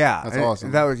 man. Yeah, That's and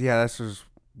awesome. This was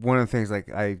one of the things. Like,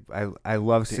 I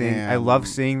love seeing. I Damn. love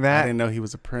seeing I that. didn't know he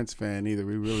was a Prince fan either.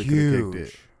 We really could have kicked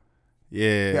it.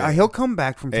 Yeah. Yeah, he'll come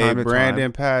back from time to Brandon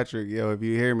time. Patrick, yo, if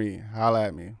you hear me, holla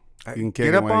at me. You can kick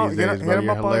Get it up one on- of these get days, up- bro. hit him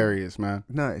You're up on- hilarious, man.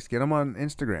 Nice. Get him on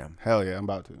Instagram. Hell yeah, I'm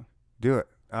about to. Do it.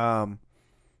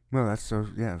 Well, that's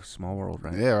small world,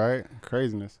 right? Yeah, right?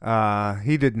 Craziness.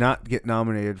 He did not get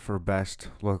nominated for best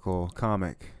local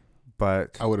comic,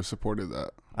 but I would have supported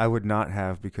that. I would not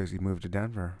have, because he moved to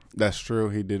Denver. That's true.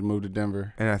 He did move to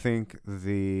Denver. And I think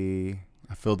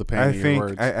I feel the pain in your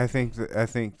words. I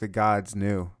think the gods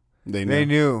knew. They They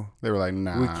knew. They were like,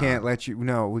 nah. We can't let you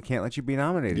be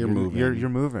nominated. You're moving. You're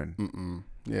moving. Mm-mm.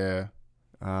 Yeah.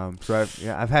 So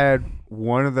I've had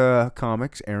one of the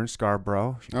comics, Aaron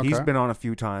Scarborough. He's Okay. been on a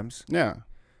few times. Yeah.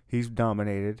 He's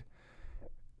nominated.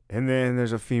 And then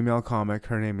there's a female comic.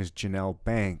 Her name is Janelle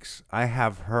Banks. I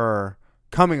have her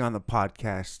coming on the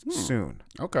podcast soon,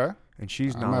 Okay. and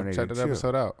she's I'm going to nominated check that too.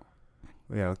 episode out.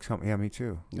 Yeah, me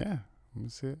too. Yeah. Let me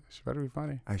see it. She better be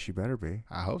funny. She better be.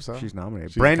 I hope so. She's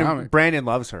nominated. She's a comic. Brandon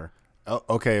loves her. Oh,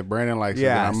 okay, if Brandon likes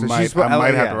Yeah, it, so then I she's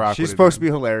might have to rock She's with supposed it. to be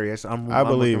hilarious. I'm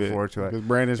believe looking it. forward to it. Because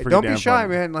Brandon's Hey, pretty don't damn be shy, funny.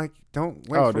 man. Like, don't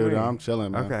wait Oh, for dude, me. I'm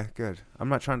chilling, man. Okay, good. I'm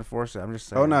not trying to force it. I'm just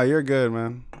saying. Oh, no, you're good,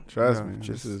 man. Trust me.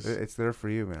 It's there for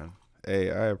you, man.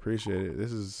 Hey, I appreciate it.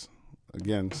 This is,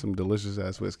 again, some delicious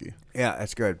ass whiskey. Yeah,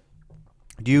 that's good.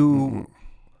 Do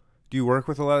you work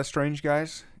with a lot of strange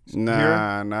guys?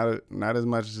 Nah, not as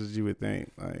much as you would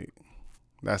think. Like,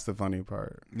 that's the funny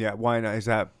part. Yeah, why not? Is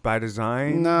that by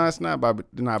design? No, it's not by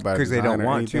Because they design don't or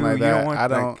want anything to. like You that. don't want, I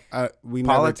don't. We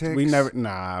politics? never.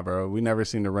 Nah, bro. We never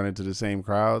seem to run into the same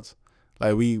crowds.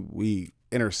 Like, we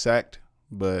intersect,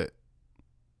 but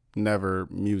never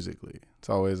musically. It's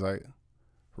always like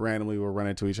randomly we'll run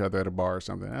into each other at a bar or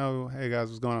something. Oh, hey guys,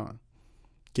 what's going on?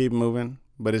 Keep moving,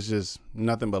 but it's just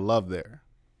nothing but love there.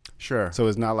 Sure. So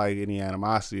it's not like any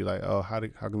animosity. Like, oh, how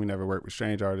can we never work with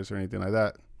strange artists or anything like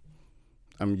that?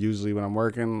 I'm usually, when I'm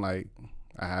working, like,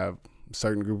 I have a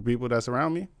certain group of people that's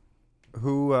around me.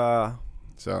 Who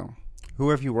So who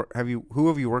have you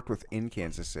worked with in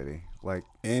Kansas City? Like,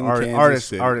 in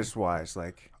artist wise,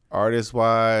 like, artist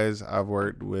wise, I've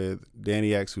worked with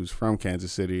Danny X, who's from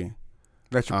Kansas City.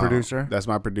 that's your producer? That's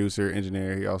my producer,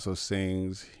 engineer. He also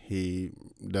sings. He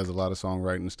does a lot of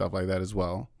songwriting and stuff like that as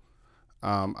well.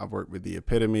 I've worked with The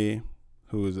Epitome,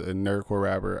 who is a nerdcore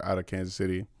rapper out of Kansas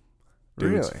City.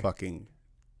 Dude's Really? fucking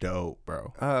dope,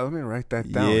 bro. Let me write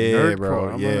that down. Yeah, Nerdcore.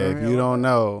 bro. Yeah, if you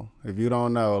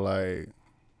don't know, like,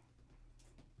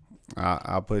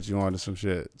 I'll put you on to some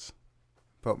shits.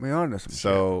 Put me on to some shit.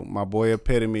 So my boy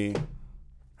Epitome.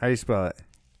 How do you spell it?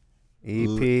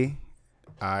 E-P-I-T-O-M-E.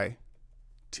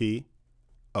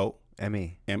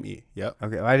 M-E. Yep.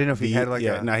 Okay, well, I didn't know if he had like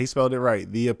a... No, he spelled it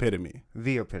right. The Epitome.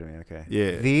 The Epitome, okay.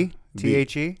 Yeah. The?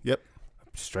 T-H-E? Yep.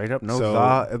 Straight up, no So,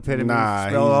 the Epitome. Nah,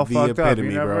 spell all he's the fucked epitome,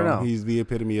 up. You never bro. know. He's the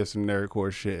epitome of some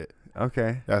nerdcore shit.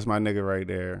 Okay. That's my nigga right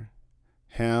there.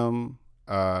 Him,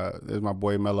 there's my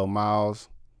boy Mellow Miles,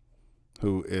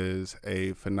 who is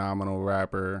a phenomenal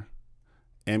rapper.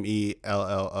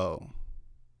 M-E-L-L-O.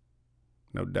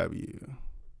 No W.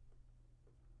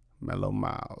 Mellow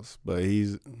Miles. But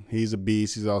he's a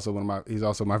beast. He's also my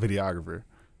videographer.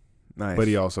 Nice. But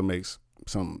he also makes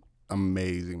some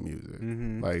amazing music.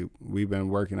 Mm-hmm. Like, we've been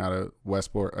working out of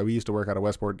Westport. We used to work out of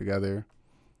Westport together.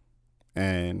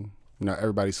 And, you know,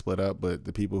 everybody split up, but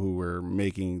the people who were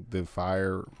making the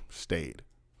fire stayed.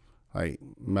 Like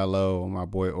Mello, my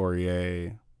boy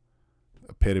Aurier,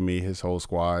 Epitome, his whole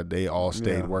squad, they all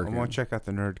stayed working. I want to check out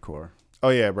the Nerdcore. Oh,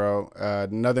 yeah, bro.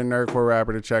 Another nerdcore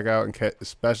rapper to check out, and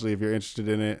especially if you're interested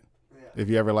in it. Yeah. If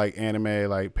you ever like anime,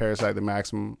 like Parasite the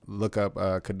Maximum, look up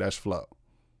Kadesh Flow.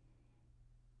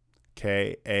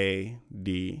 K-A-D-E-S-H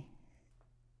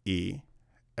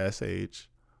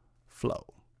Flow.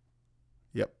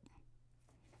 Yep.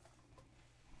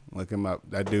 Look him up.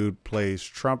 That dude plays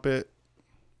trumpet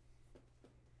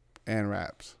and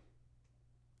raps.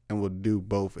 And will do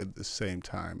both at the same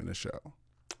time in the show.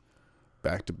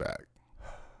 Back to back.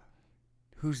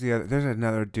 Who's the other? There's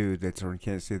another dude that's on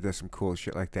Kansas City that does some cool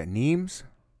shit like that. Neems?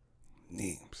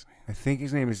 Neems. I think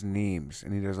his name is Neems,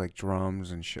 and he does like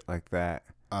drums and shit like that.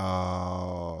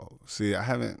 Oh, see, I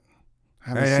haven't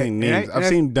seen Neems. I've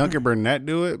seen Duncan Burnett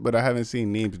do it, but I haven't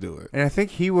seen Neems do it. And I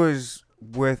think he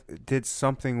did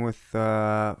something with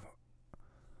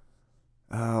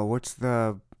what's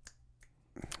the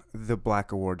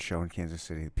Black Award show in Kansas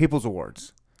City? People's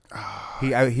Awards.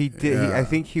 I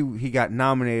think he got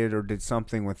nominated or did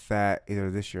something with that either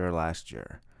this year or last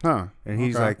year. Huh. And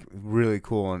he's like really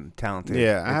cool and talented.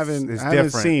 Yeah, I haven't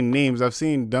seen Neems. I've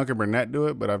seen Duncan Burnett do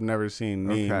it, but I've never seen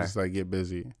Neems like get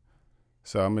busy.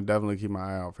 So I'm gonna definitely keep my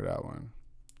eye out for that one.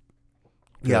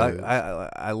 Yeah,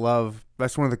 I love.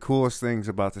 That's one of the coolest things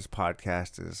about this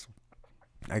podcast is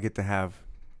I get to have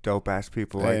dope ass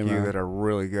people like you that are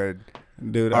really good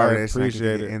artists. I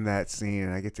appreciate it in that scene,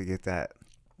 and I get to get that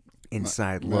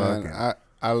inside look.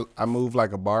 I move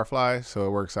like a barfly, so it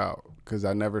works out because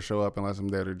I never show up unless I'm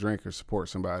there to drink or support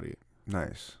somebody.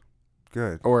 Nice,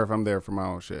 good. Or if I'm there for my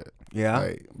own shit. Yeah.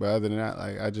 Like, but other than that,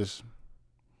 like I just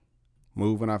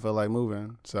move when I feel like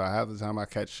moving. So half the time I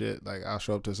catch shit, like I'll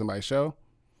show up to somebody's show.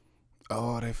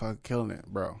 Oh, they fucking killing it,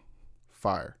 bro.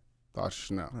 Fire. Thought you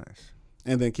should know. Nice.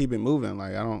 And then keep it moving.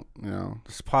 Like I don't,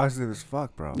 It's positive as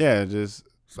fuck, bro. Yeah, just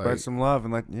spread some love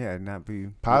and not be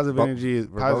positive energy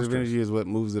is what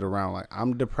moves it around. Like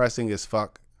I'm depressing as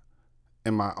fuck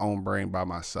in my own brain by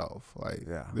myself. Like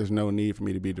there's no need for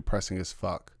me to be depressing as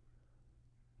fuck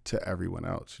to everyone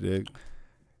else. You dig?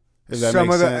 If that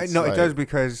makes sense, it does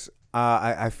because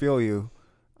I feel you.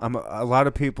 A lot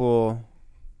of people,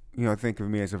 think of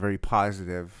me as a very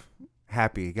positive,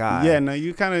 happy guy. Yeah, no,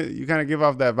 you kind of give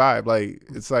off that vibe. Like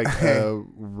it's like a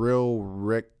real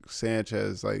Rick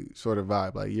Sanchez like sort of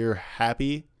vibe. Like you're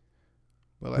happy.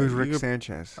 But like, who's Rick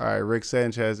Sanchez? All right, Rick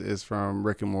Sanchez is from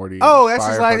Rick and Morty. Oh, that's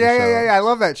just like yeah. I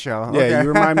love that show. Yeah, okay. You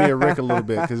remind me of Rick a little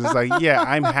bit because it's like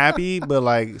I'm happy, but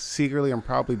like secretly I'm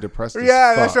probably depressed.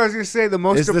 Yeah, that's what I was gonna say. The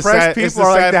most depressed people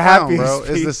are like the happiest, bro.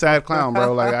 It's the sad clown,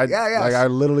 bro. Like I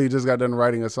literally just got done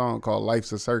writing a song called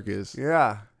 "Life's a Circus."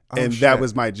 Yeah, and that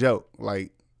was my joke.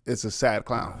 Like it's a sad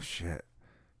clown. Oh shit!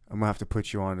 I'm gonna have to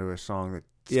put you onto a song that.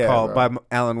 It's called by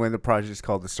Alan Wayne. The project is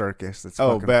called The Circus. That's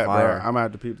fucking fire. Bro. I'm gonna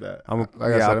have to peep that. I'm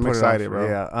excited, bro.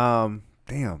 Yeah.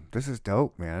 Damn, this is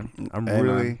dope, man. I'm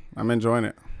enjoying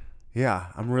it. Yeah,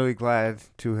 I'm really glad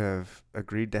to have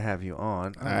agreed to have you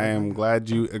on. I am glad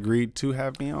you agreed to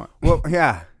have me on. Well,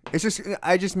 yeah.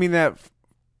 I just mean that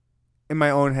in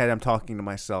my own head. I'm talking to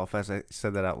myself as I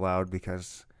said that out loud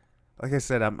because, like I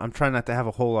said, I'm trying not to have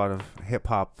a whole lot of hip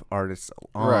hop artists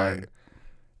on, right?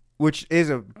 Which is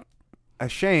a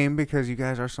shame because you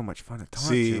guys are so much fun to talk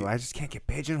to. I just can't get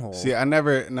pigeonholed. See, I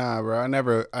never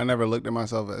looked at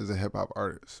myself as a hip hop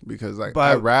artist because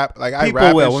I rap,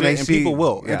 and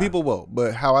people will.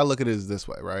 But how I look at it is this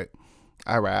way, right?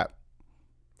 I rap.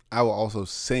 I will also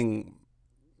sing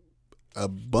a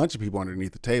bunch of people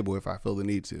underneath the table if I feel the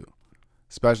need to,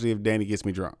 especially if Danny gets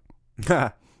me drunk.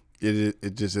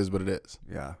 it just is what it is.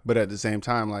 Yeah. But at the same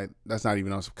time, like, that's not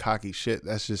even on some cocky shit.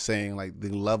 That's just saying, like, the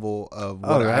level of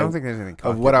Oh, what I don't think there's anything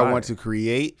of what I about want it. to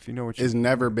create If you know what you is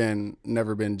never been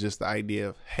just the idea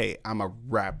of, hey, I'm a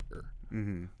rapper.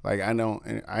 Mm-hmm. Like,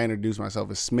 I introduce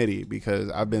myself as Smitty because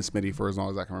I've been Smitty for as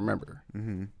long as I can remember.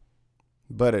 Mm-hmm.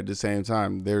 But at the same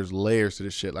time, there's layers to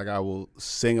this shit. Like, I will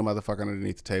sing a motherfucker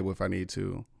underneath the table if I need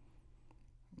to.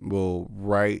 Will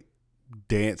write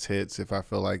dance hits if I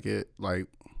feel like it. Like,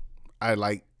 I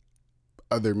like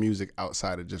other music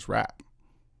outside of just rap.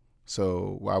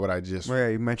 So why would I just Well, yeah,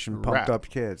 you mentioned Pumped rap? Up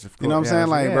Kids. Of course. You know what I'm Yeah, saying? was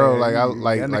Like, yeah, bro, yeah, like, I you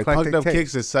like got an Pumped eclectic Up taste.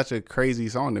 Kicks is such a crazy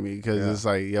song to me because Yeah. it's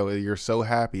like, yo, you're so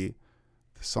happy.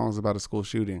 The song's about a school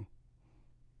shooting.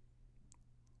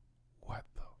 What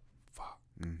the fuck?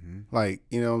 Mm-hmm. Like,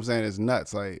 you know what I'm saying? It's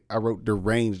nuts. Like, I wrote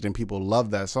Deranged and people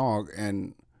love that song,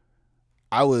 and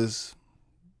I was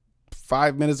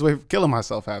 5 minutes away from killing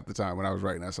myself half the time when I was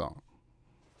writing that song.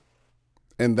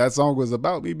 And that song was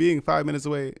about me being 5 minutes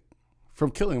away from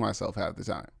killing myself half the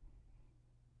time.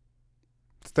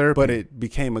 It's therapy. But it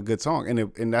became a good song,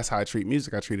 and that's how I treat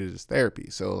music. I treat it as therapy.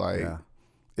 So, like, Yeah.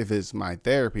 if it's my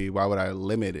therapy, why would I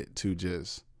limit it to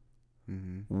just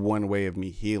one way of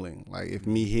me healing? Like, if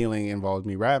me healing involves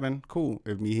me rapping, cool.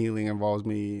 If me healing involves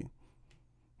me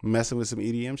messing with some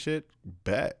EDM shit,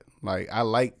 bet. Like, I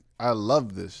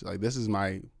love this. Like, this is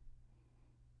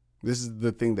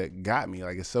the thing that got me.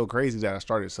 Like, it's so crazy that I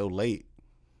started so late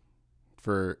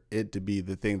for it to be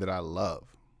the thing that I love.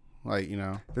 Like, you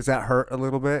know, Does that hurt a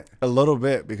little bit? a little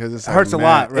bit because it's It hurts a man,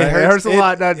 lot, right? It hurts a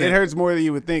lot, doesn't it? It hurts more than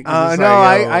you would think. 'Cause it's No,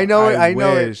 like, yo, I know it. I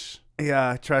know it. wish-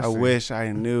 Yeah, trust I me. wish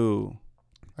I knew.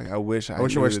 Like, I wish I I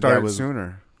wish knew I would that started was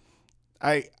sooner.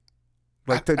 I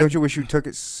Like, I- don't you wish you took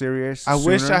it serious? I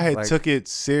wish sooner? I had Like, took it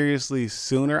seriously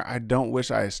sooner. I don't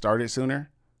wish I had started sooner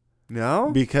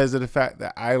No, because of the fact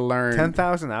that I learned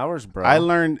 10,000 hours, bro. I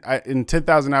learned in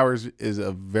 10,000 hours is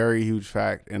a very huge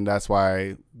fact, and that's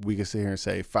why we can sit here and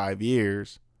say 5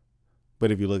 years.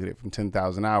 But if you look at it from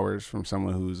 10,000 hours from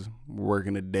someone who's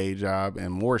working a day job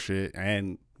and more shit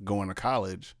and going to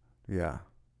college, Yeah.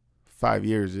 5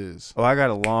 years is Oh, I got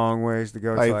a long ways to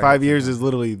go. like till I 5 get years to is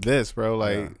literally this, bro.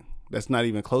 Like, Yeah. that's not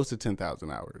even close to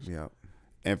 10,000 hours. that. Yeah.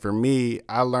 And for me,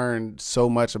 I learned so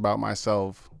much about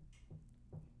myself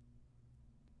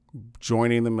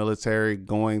joining the military,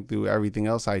 going through everything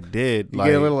else I did. You like,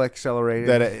 get a little accelerated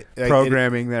that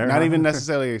programming there. not huh? even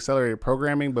necessarily accelerated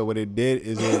programming, but what it did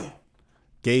is it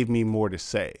gave me more to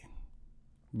say.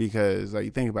 Because, like,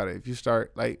 you think about it, if you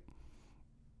start, like,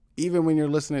 even when you're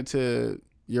listening to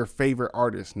your favorite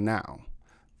artist now,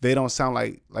 they don't sound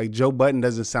like Joe Budden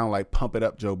doesn't sound like Pump It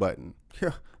Up Joe Budden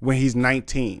Yeah. when he's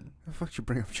 19. The fuck you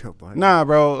bring up Joe Budden? Nah,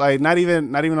 bro, like, not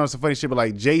even on some funny shit, but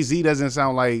like Jay-Z doesn't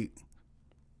sound like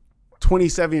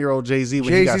 27-year-old Jay-Z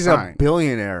when he got Jay-Z's a signed.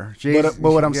 billionaire. But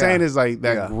what I'm yeah. saying is, like,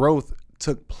 that Yeah. growth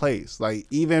took place. Like,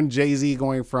 even Jay-Z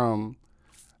going from,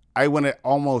 I want to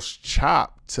almost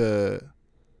chop to,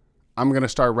 I'm going to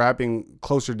start rapping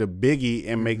closer to Biggie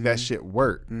and make that shit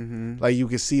work. Mm-hmm. Like, you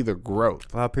can see the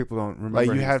growth. A lot of people don't remember. Like,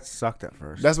 you he have- sucked at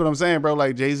first. That's what I'm saying, bro.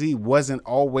 Like, Jay-Z wasn't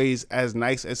always as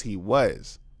nice as he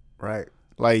was. right.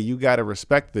 Like, you got to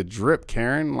respect the drip,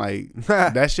 Karen. Like,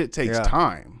 that shit takes Yeah.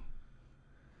 time.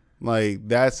 Like,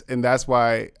 that's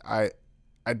why I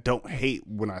don't hate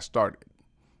when I started.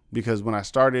 Because when I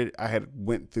started, I had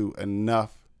went through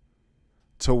enough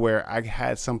to where I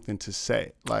had something to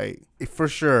say. Like, For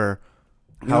sure.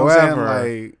 you know what I'm saying?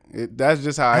 However, Like, that's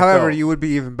just how I however, felt. you would be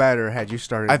even better had you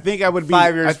started. I think I would be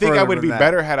 5 years I think I further would than be that.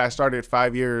 better had I started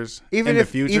 5 years even in if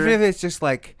the future. even if it's just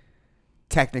like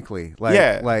technically, like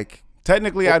Yeah. like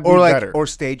Technically, I'd be or like better. or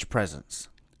stage presence,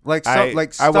 like I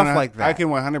stuff wanna- like that. I can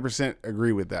 100%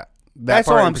 agree with that. That's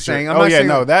all part in I'm particular. saying. I'm oh not yeah, saying,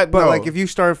 no, that. But no. like, if you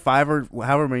started 5 or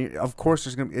however many, of course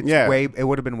there's gonna. It's Yeah. way. It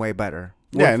would have been way better.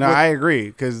 yeah, With- no, with- I agree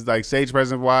because like stage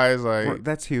presence wise, like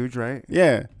that's huge, right?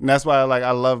 yeah, and that's why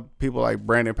I love people like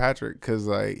Brandon Patrick because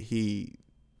like he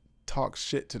talks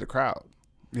shit to the crowd.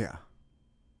 Yeah.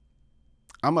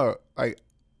 I'm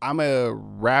a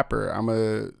rapper. I'm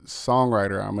a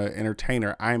songwriter. I'm an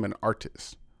entertainer. I'm an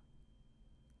artist.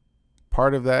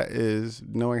 Part of that is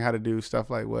knowing how to do stuff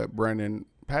like what Brandon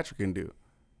Patrick can do.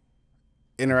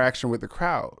 Interaction with the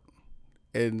crowd.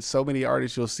 And so many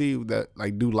artists you'll see that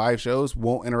like do live shows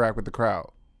won't interact with the crowd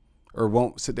or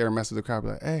won't sit there and mess with the crowd. Be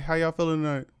like, hey, how y'all feeling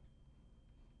tonight?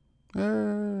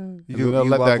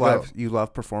 You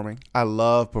love performing. I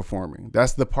love performing.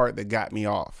 That's the part that got me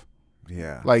off.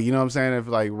 Yeah. Like, you know what I'm saying? If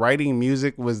like writing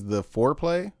music was the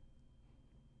foreplay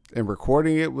and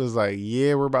recording it was like,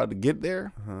 yeah, we're about to get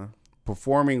there. Uh-huh.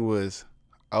 Performing was,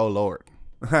 oh Lord.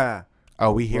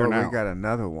 Oh, we here Well, now. we got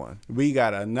another one. We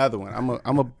got another one.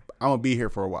 I'm gonna be here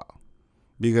for a while,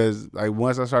 because like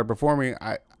once I start performing,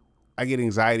 I get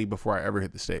anxiety before I ever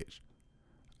hit the stage.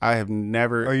 I have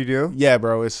never. Oh, you do? Yeah,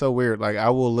 bro. It's so weird. Like I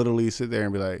will literally sit there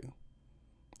and be like,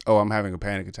 "Oh, I'm having a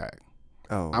panic attack.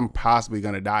 Oh, I'm possibly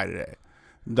gonna die today."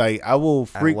 Like I will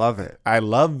freak. I love it. I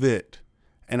love it,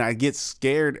 and I get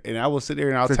scared, and I will sit there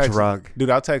and I'll It's a text. drug.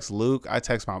 Dude, I'll text Luke. I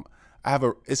text Mom.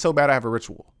 It's so bad. I have a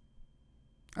ritual.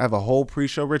 I have a whole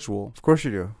pre-show ritual. Of course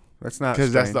you do. That's not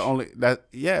Because that's the strange. only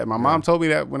yeah. My mom told me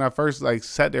that when I first like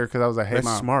sat there, because I was like, "Hey, That's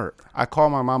mom." smart. I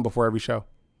call my mom before every show.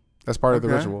 That's part of the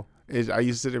Okay. ritual. I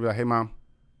used to sit there and be like, "Hey, mom,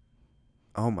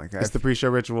 Oh my god. it's the pre-show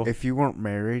ritual." If you weren't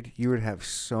married, you would have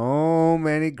so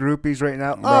many groupies right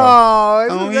now. Bro. Oh,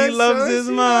 Oh, isn't he that loves so his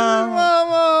sweet? mom.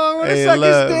 Oh, I'm gonna Hey, suck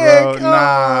look, his dick. bro.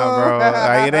 Nah, Oh. bro.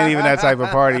 Like, it ain't even that type of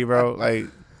party, bro. Like,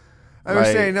 I was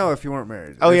like- saying no if you weren't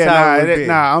married. oh That's yeah, how nah, it would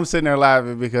be. I'm sitting there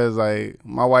laughing because like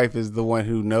my wife is the one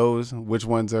who knows which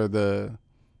ones are the.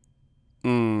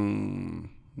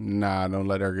 Nah, don't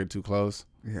let her get too close.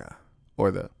 Yeah.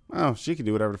 Or she can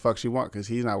do whatever the fuck she want because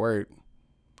he's not worried.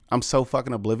 I'm so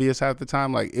fucking oblivious half the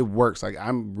time. Like it works. Like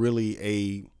I'm really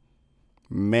a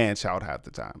man child half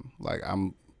the time. Like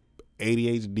I'm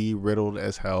ADHD riddled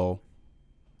as hell.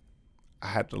 I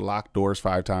had to lock doors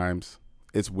 5 times.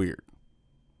 It's weird.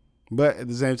 But at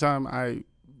the same time, I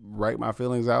write my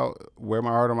feelings out, wear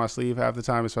my heart on my sleeve half the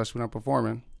time, especially when I'm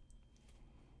performing.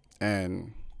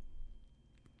 And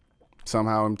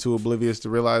somehow I'm too oblivious to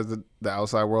realize that the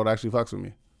outside world actually fucks with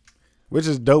me, which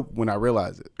is dope when I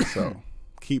realize it. So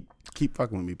keep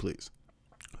fucking with me, please.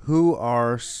 Who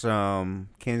are some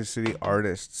Kansas City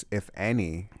artists, if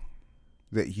any,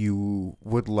 that you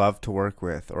would love to work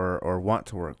with or want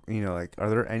to work? You know, like, are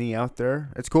there any out there?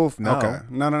 It's cool if no. Okay.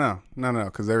 No.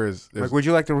 Because there's Like, would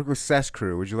you like to work with Cess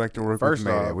Crew? Would you like to work First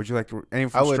with Mayday? off, Would you like to any I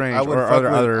from would, Strange I would or fuck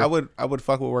other with, I would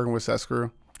fuck with working with Seth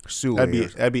Screw. Sully?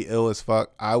 That'd be ill as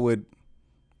fuck. I would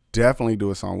definitely do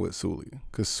a song with Sully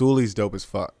because Sully's dope as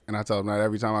fuck. And I tell him that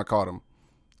every time I called him,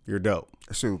 "You're dope."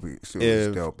 Sully's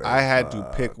If dope. I as had to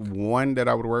fuck. pick one that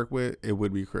I would work with, it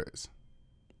would be Chris.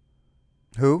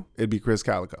 Who? It'd be Chris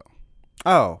Calico.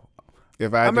 Oh,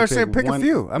 If I had I'm to not saying pick a one,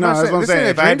 few. I'm no, not that's saying what I'm this ain't saying. a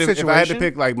If I had dream to situation.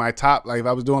 pick like my top, like if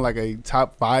I was doing like a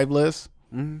top 5 list,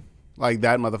 mm-hmm. like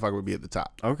that motherfucker would be at the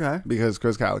top Okay. because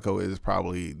Chris Calico is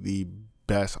probably the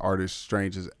best artist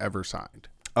Strange has ever signed.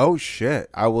 Oh shit!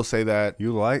 I will say that.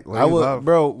 You like? I would, love.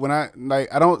 bro. When I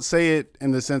don't say it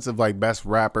in the sense of like best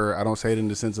rapper. I don't say it in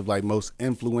the sense of like most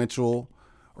influential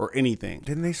or anything.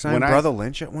 Didn't they sign When Brother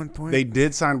Lynch at one point? They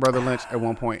did sign Brother Lynch at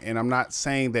one point, and I'm not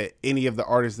saying that any of the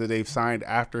artists that they've signed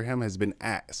after him has been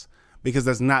ass, because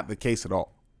that's not the case at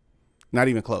all. Not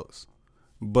even close.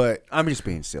 But I'm just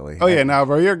being silly. oh yeah, nah,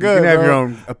 bro, you're good. You can have bro. your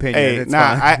own opinion. Hey, It's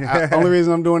nah, fine. only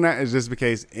reason I'm doing that is just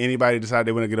because anybody decided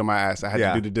they want to get on my ass. I had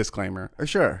Yeah. to do the disclaimer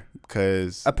Sure.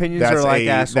 because Opinions are like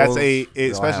assholes. That's We all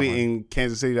have especially one. in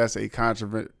Kansas City. That's a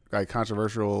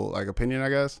controversial like opinion, I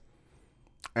guess.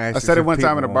 I Actually, said it some one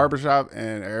time in a people- barbershop,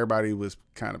 and everybody was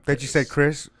kind of. That you said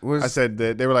Chris was. I said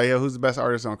that they were like, "Yo, who's the best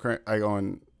artist on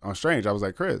Strange?" I was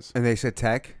like, "Chris." and they said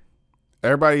Tech.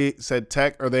 Everybody said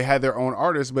Tech, or they had their own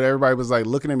artist, but everybody was like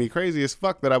looking at me crazy as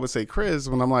fuck that I would say Chris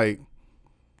when I'm like,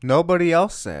 Nobody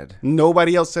else said.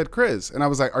 nobody else said Chris, and I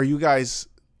was like, "Are you guys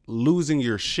losing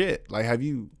your shit? Like, have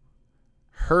you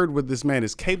heard what this man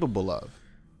is capable of?"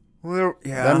 Well,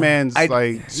 yeah. That man's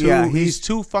yeah, he's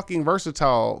too fucking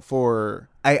versatile for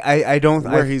I don't.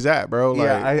 where he's at, bro. Like,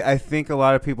 Yeah, I think a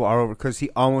lot of people are over because he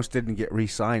almost didn't get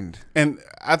re-signed. and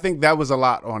I think that was a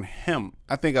lot on him.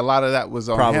 I think a lot of that was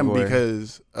on him Probably.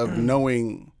 because of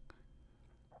knowing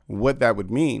what that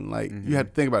would mean. Like, you had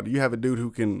to think about it. You have a dude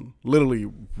who can literally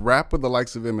rap with the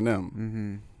likes of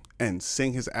Eminem and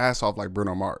sing his ass off like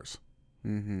Bruno Mars.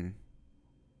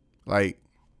 Like,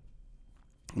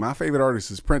 my favorite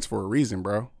artist is Prince for a reason,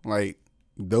 bro. Like,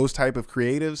 those type of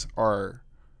creatives are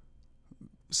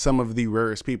some of the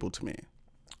rarest people to me.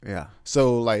 Yeah.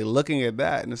 So, like, looking at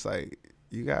that, and it's like,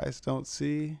 you guys don't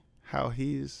see how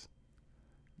he's...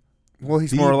 Well,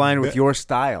 he's The more aligned with be- your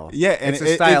style. Yeah, and it's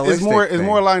a stylistic it's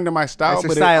more aligned to my style, It's a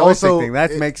but stylistic it also, thing.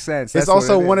 That makes sense. It's That's what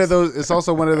also it one is. of those. It's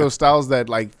also one of those styles that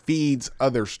like feeds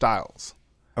other styles,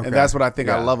 Okay. and that's what I think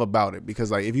I Yeah. love about it.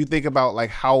 Because like if you think about like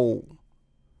how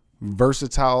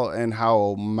versatile and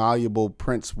how malleable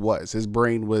Prince was, his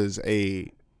brain was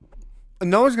a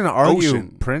No one's gonna argue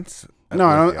Ocean. Prince.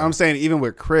 no. with you. I'm saying even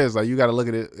with Chris, like you got to look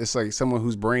at it. It's like someone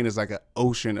whose brain is like an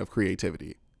ocean of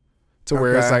creativity, to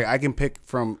where it's Okay. like I can pick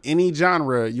from any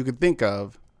genre you could think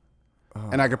of,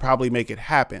 and I could probably make it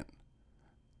happen.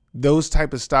 Those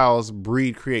type of styles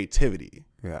breed creativity,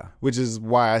 Yeah. which is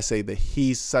why I say that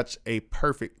he's such a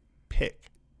perfect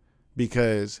pick,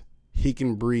 because he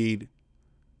can breed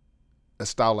a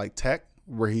style like Tech,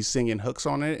 where he's singing hooks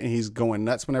on it and he's going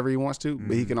nuts whenever he wants to.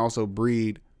 But he can also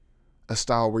breed a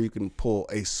style where you can pull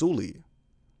a Sully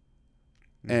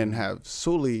and have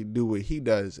Sully do what he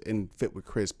does and fit with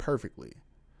Chris perfectly.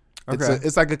 Okay.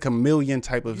 It's like a chameleon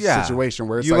type of situation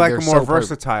where it's you like a more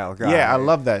versatile guy. Yeah, I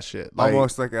love that shit. Like,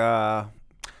 almost like I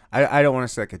don't want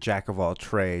to say like a jack of all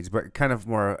trades, but kind of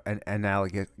more an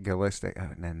analogous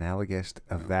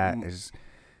of that is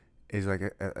like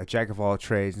a jack of all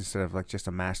trades instead of like just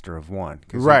a master of one.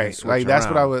 Right. Like that's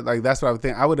what I would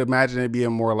think. I would imagine it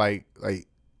being more like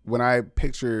when I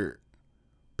picture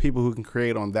people who can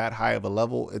create on that high of a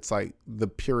level, it's like the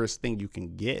purest thing you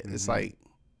can get. It's like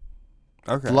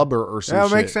Flubber or some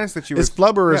shit. It makes sense that it's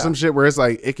Flubber or some shit where it's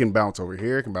like it can bounce over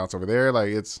here, it can bounce over there. Like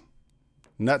it's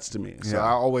nuts to me. So I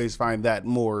always find that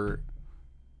more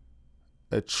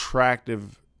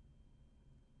attractive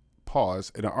in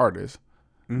an artist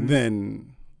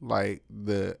than like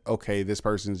this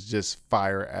person's just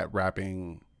fire at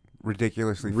rapping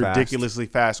ridiculously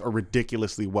fast or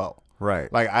ridiculously well.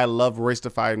 Right. Like I love Royce da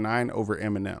 5'9" over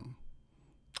Eminem.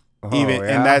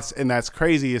 And that's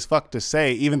crazy as fuck to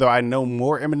say, even though I know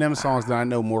more Eminem songs than I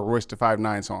know more Royce da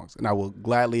 5'9" songs, and I will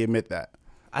gladly admit that.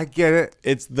 I get it.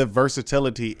 It's the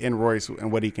versatility in Royce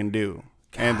and what he can do.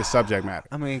 And the subject matter.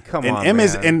 I mean, come on,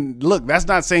 man. And look, that's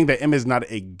not saying that M is not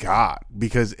a god,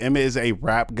 because M is a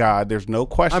rap god. There's no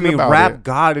question about it. I mean, Rap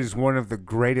God is one of the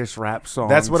greatest rap songs.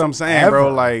 That's what I'm saying, ever.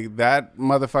 bro. Like that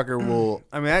motherfucker will.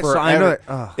 I mean, that's I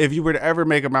know. If you were to ever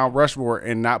make a Mount Rushmore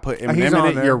and not put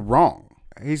Eminem in it, you're wrong.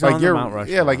 He's like, on the Mount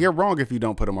Rushmore. Yeah, like you're wrong if you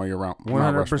don't put him on your Mount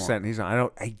Rushmore. 100%. He's on.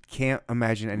 I can't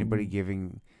imagine anybody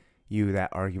giving you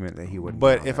that argument that he wouldn't.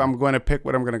 But if I'm going to pick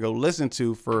what I'm going to go listen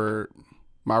to for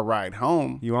my ride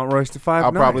home, you want Royce da 5'9"?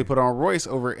 I'll probably put on Royce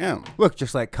over M. Look,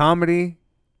 just like comedy,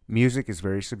 music is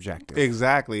very subjective.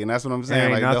 Exactly, and that's what I'm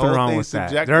saying. Like, nothing wrong with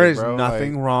that. There is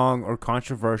nothing wrong or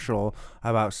controversial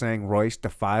about saying Royce da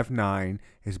 5'9"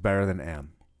 is better than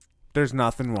M. There's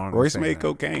nothing wrong. Royce made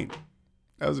Cocaine.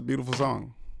 That was a beautiful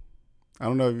song. I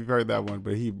don't know if you've heard that one,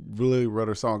 but he really wrote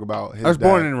a song about his I was dad.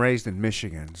 born and raised in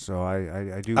Michigan, so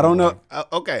I do. I don't know.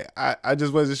 Okay, I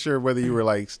just wasn't sure whether you were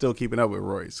like still keeping up with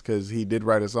Royce, because he did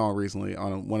write a song recently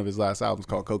on one of his last albums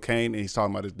called Cocaine, and he's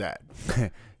talking about his dad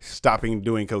stopping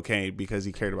doing cocaine because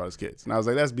he cared about his kids. And I was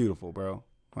like, that's beautiful, bro.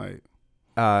 Like,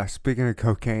 speaking of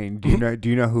cocaine, do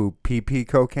you know who PP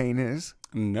Cocaine is?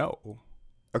 No.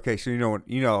 Okay,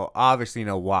 so obviously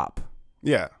WAP.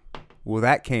 Yeah. Well,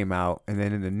 that came out, and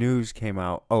then in the news came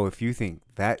out, oh, if you think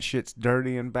that shit's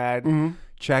dirty and bad,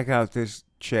 check out this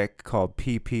chick called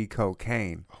PP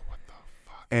Cocaine. Oh, what the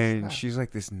fuck? And she's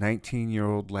like this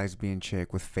 19-year-old lesbian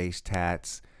chick with face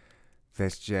tats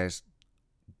that's just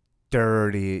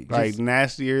dirty. Like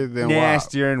nastier than WAP.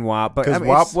 Nastier than WAP. Because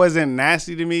WAP wasn't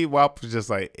nasty to me. WAP was just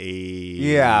like,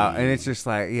 yeah, and it's just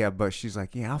like, yeah, but she's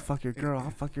like, yeah, I'll fuck your girl.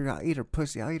 I'll eat her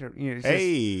pussy. I'll eat her. You know,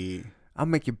 it's just, I'll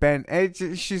make you bend.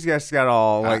 She's got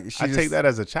all like. I take that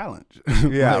as a challenge.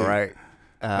 Yeah, like, right.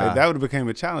 Like, that would have became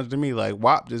a challenge to me. Like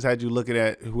WAP just had you looking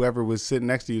at whoever was sitting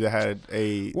next to you that had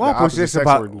WAP was just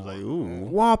about. Like, ooh.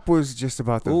 WAP was just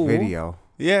about the video.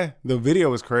 Yeah, the video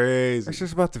was crazy. It's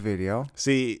just about the video.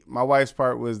 See, my wife's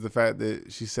part was the fact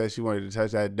that she said she wanted to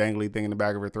touch that dangly thing in the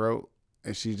back of her throat,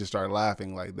 and she just started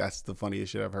laughing. Like, that's the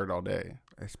funniest shit I've heard all day.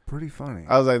 It's pretty funny.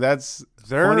 I was like, that's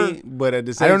funny, but at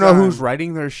the same time, I don't know who's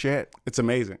writing their shit. It's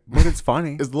amazing, but it's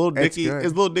funny. It's Lil Dicky.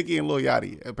 It's Lil Dicky and Lil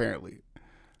Yachty, apparently.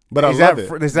 But I love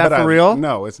it. Is that for real?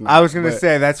 No, it's not. I was gonna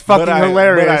say that's fucking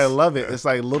hilarious. But I love it. It's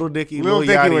like Lil Dicky, Lil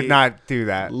Dicky Yachty would not do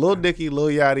that. Lil Dicky, Lil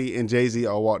Yachty, and Jay-Z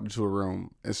all walked into a room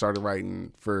and started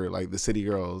writing for like the City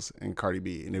Girls and Cardi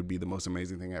B, and it would be the most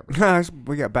amazing thing ever.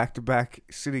 We got back-to-back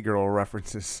City Girl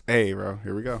references. Hey, bro,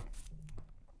 here we go.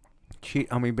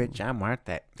 Cheat on me, bitch. I'm worth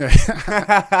it.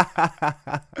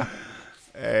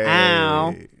 Hey,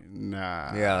 ow.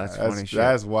 Nah. Yeah, that's funny shit.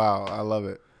 That's wild. I love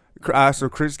it. So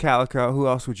Chris Calico, who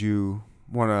else would you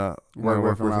want to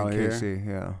work with in KC?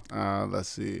 Yeah. Let's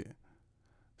see.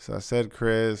 So I said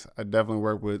Chris. I definitely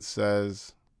work with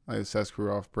Cez, like Cez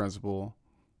Crew off Principle.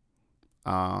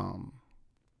 I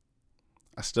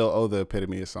still owe the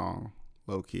Epitome a song,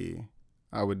 low key.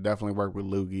 I would definitely work with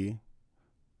Loogie.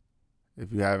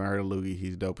 If you haven't heard of Loogie,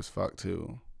 he's dope as fuck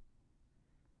too.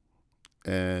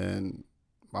 And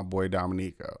my boy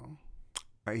Dominico.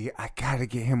 I gotta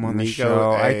get him on the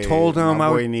show. I told him my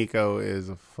boy Nico is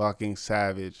a fucking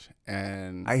savage,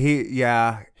 and he's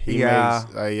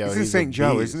in St.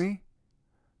 Joe, isn't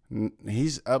he?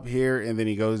 He's up here, and then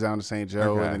he goes down to St.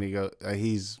 Joe, and then he goes.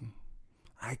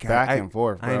 back and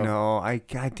forth, bro. I know. I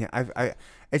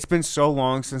it's been so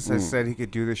long since I said he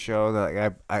could do the show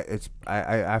that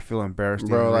I feel embarrassed to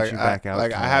Bro, even like reach you back out.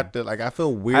 like to I him. have to, like I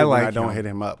feel weird when I like don't him. hit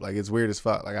him up. Like it's weird as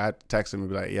fuck. Like I have to text him and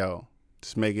be like, yo,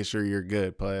 just making sure you're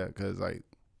good, player, because like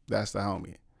that's the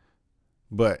homie.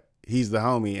 But he's the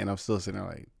homie, and I'm still sitting there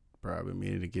like, bro, I've been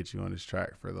meaning to get you on this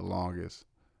track for the longest.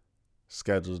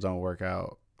 Schedules don't work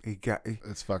out.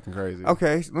 It's fucking crazy.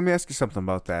 Okay, let me ask you something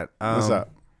about that. What's up?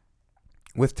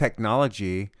 With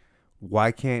technology,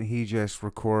 why can't he just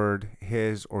record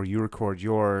his or you record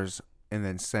yours and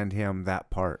then send him that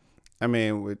part? I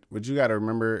mean, what you got to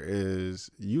remember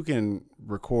is you can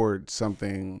record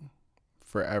something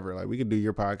forever. Like we could do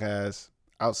your podcast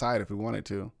outside if we wanted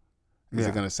to. Is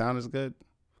it going to sound as good?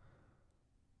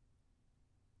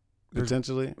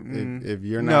 Potentially, if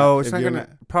you're not. No, it's not gonna.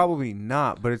 Probably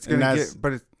not, but it's gonna get.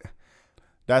 But it's.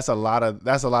 That's a lot of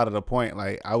the point.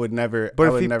 Like I would never. But I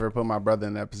would never put my brother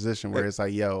in that position where it's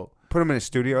like, yo. Put him in a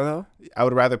studio though. I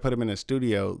would rather put him in a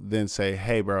studio than say,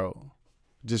 hey, bro,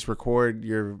 just record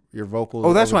your vocals.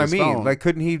 Oh, that's over what I this mean. phone. Like,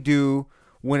 couldn't he do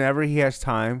whenever he has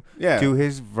time? Yeah. Do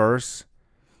his verse.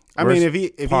 I mean, if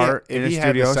he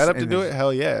had the setup to and do it,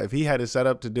 hell yeah. If he had a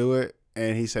setup to do it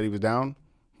and he said he was down,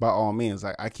 by all means.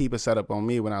 Like I keep a setup on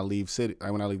me when I leave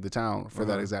the town for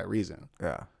that exact reason.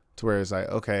 Yeah. To where it's like,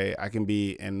 okay, I can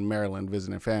be in Maryland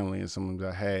visiting family and someone's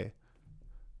like, hey,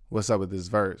 what's up with this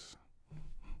verse?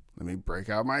 Let me break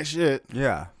out my shit.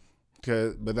 Yeah.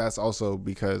 But that's also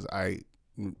because I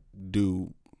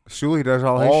do. Sully does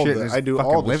all his shit. In his I do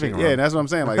fucking all the living shit. room. Yeah, and that's what I'm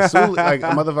saying. Like Sully, like a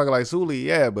motherfucker like Sully,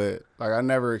 yeah, but like I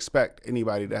never expect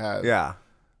anybody to have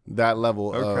that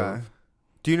level of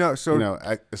Do you know? So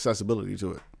accessibility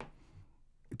to it.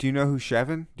 Do you know who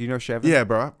Chevin? Do you know Chevin? Yeah,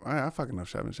 bro. I fucking know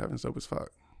Chevin. Chevin's dope as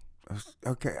fuck.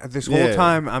 Okay. This whole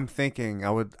time I'm thinking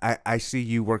I see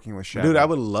you working with Chevin. Dude, I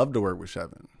would love to work with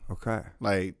Chevin. Okay.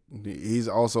 Like he's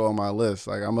also on my list.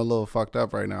 Like I'm a little fucked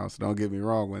up right now, so don't get me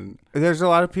wrong. When there's a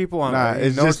lot of people on.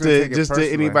 It's just to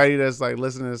anybody that's like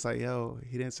listening. It's like, yo,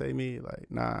 he didn't say me. Like,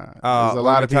 nah. There's a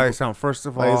lot of people. Tell you something. First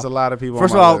of all, there's a lot of people.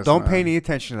 First on of my all, list, don't man. pay any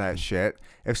attention to that shit.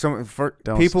 If someone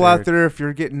Don't people stare. out there, if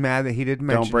you're getting mad that he didn't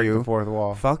mention Don't break you, the fourth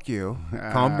wall. fuck you.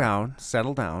 Calm down.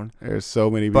 Settle down. There's so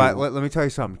many people. But let me tell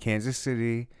you something. Kansas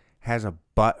City has a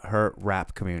butthurt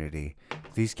rap community.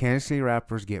 These Kansas City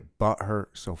rappers get butthurt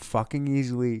so fucking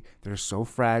easily. They're so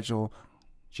fragile.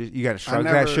 You got to shrug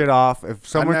that shit off. If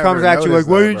someone comes at you like,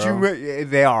 "Why didn't you?"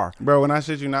 They are, bro. When I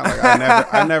shit you not, like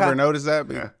I never noticed that.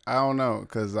 But I don't know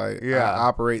because I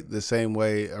operate the same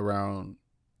way around.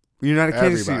 You're not a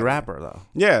Kansas City rapper though.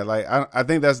 Yeah, like I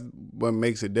think that's what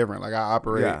makes it different. Like I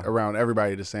operate around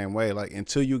everybody the same way. Like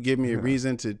until you give me a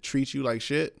reason to treat you like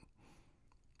shit,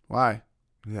 why?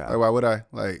 Yeah. Like why would I?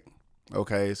 Like,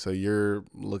 okay, so you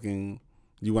want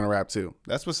to rap too?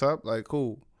 That's what's up. Like,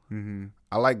 cool. Mm-hmm.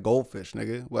 I like Goldfish,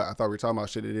 nigga. Well, I thought we were talking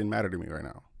about shit that didn't matter to me right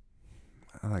now.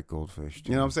 I like Goldfish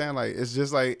too. You know what I'm saying? Like it's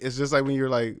just like when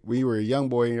you were a young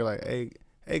boy and you're like,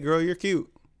 hey girl, you're cute.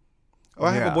 Oh,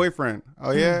 I have a boyfriend.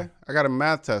 Oh yeah, I got a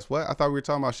math test. What? I thought we were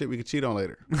talking about shit we could cheat on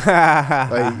later.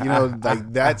 Like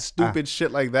like that stupid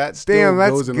shit like that still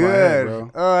goes in my head,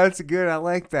 bro. Oh, that's good. I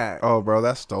like that. Oh, bro,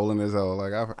 that's stolen as hell.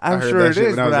 Like I'm heard sure that it shit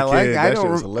is, when I but was I a like kid. it. That shit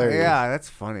was hilarious. Yeah, that's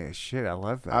funny as shit. I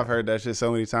love that. I've heard that shit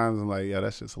so many times. I'm like, yeah,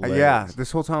 that's just hilarious. Yeah,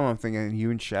 this whole time I'm thinking you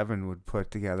and Chevin would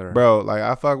put together. Bro, like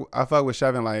I fuck with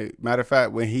Chevin. Like matter of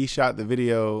fact, when he shot the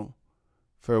video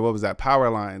for what was that, Power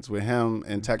Lines with him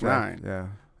and Tech Nine. Yeah.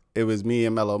 It was me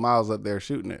and Mellow Miles up there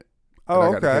shooting it. Oh,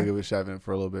 and I got to kick it with Chevin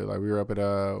for a little bit. Like we were up at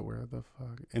where the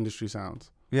fuck? Industry Sounds.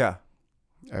 Yeah.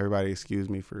 Everybody excuse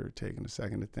me for taking a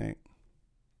second to think.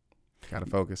 Gotta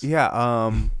focus. Yeah.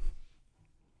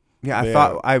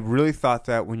 I really thought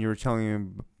that when you were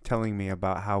telling me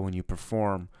about how when you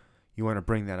perform, you want to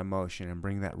bring that emotion and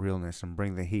bring that realness and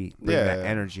bring the heat, bring that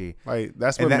energy. Like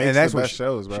that's what makes the best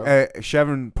shows, bro.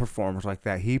 Chevin performs like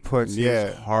that. He puts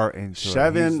his heart into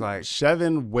it.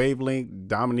 Chevin, Wavelength,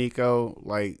 Dominico,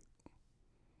 like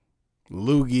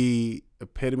Loogie,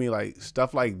 Epitome, like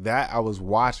stuff like that. I was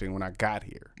watching when I got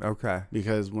here. Okay.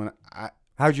 Because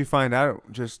how'd you find out?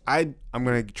 I'm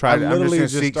gonna try. I'm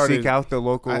just gonna seek out the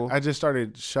local. I just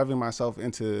started shoving myself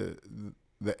into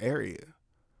the area.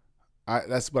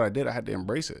 That's what I did. I had to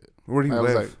embrace it. Where do you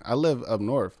live? I live up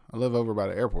north. I live over by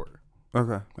the airport.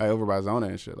 Okay. Like over by Zona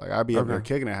and shit. Like I'd be up there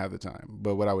kicking it half the time.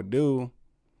 But what I would do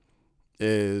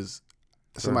is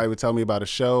somebody would tell me about a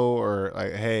show or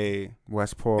like, hey,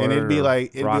 Westport, and it'd be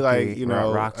like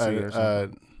Roxy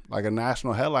like a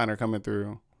national headliner coming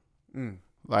through. Mm.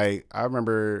 Like I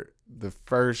remember the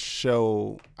first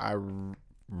show I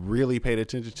really paid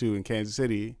attention to in Kansas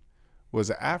City was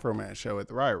an Afro Man show at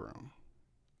the Riot Room.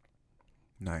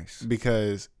 Nice.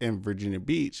 Because in Virginia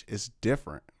Beach, it's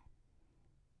different.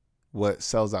 What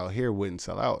sells out here wouldn't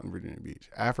sell out in Virginia Beach.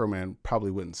 Afro Man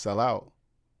probably wouldn't sell out.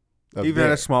 Even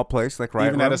at a small place like Riot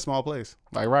Even Room? at a small place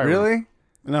like Riot Room. Really?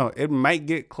 No, it might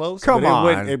get close. Come but on.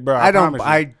 It wouldn't, bro, I don't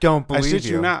I believe shit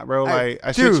you not, bro.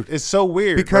 Dude, it's so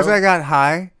weird. Because bro. I got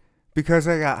high. Because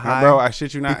I got high. Bro, I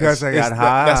shit you not. Because I got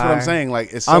high. That's what I'm saying.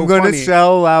 Like, it's so I'm going to funny.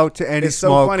 sell out to any It's so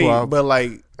small funny, club. but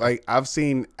like I've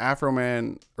seen Afro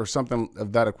Man or something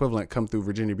of that equivalent come through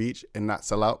Virginia Beach and not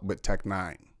sell out, but Tech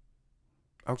 9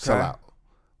 sell out.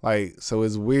 Like, so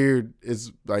it's weird.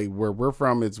 It's like where we're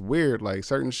from, it's weird. Like,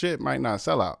 certain shit might not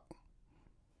sell out.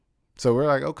 So we're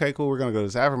like, okay, cool. We're gonna go to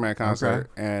this Afro Man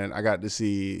concert, and I got to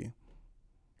see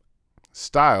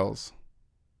Styles.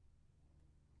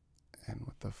 And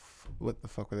what the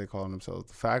fuck were they calling themselves?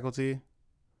 The Faculty.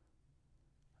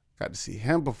 Got to see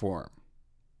him perform.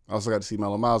 I also got to see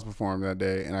Mellow Miles perform that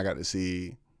day, and I got to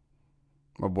see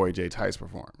my boy Jay Tice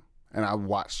perform. And I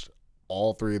watched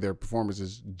all three of their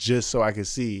performances just so I could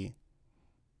see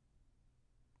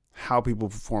how people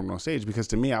performed on stage, because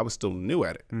to me, I was still new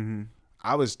at it. Mm-hmm.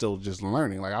 I was still just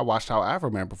learning. Like, I watched how Afro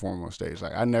Man performed on stage.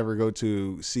 Like, I never go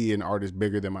to see an artist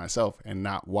bigger than myself and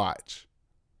not watch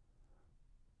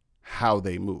how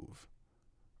they move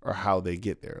or how they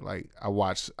get there. Like, I'll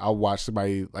watch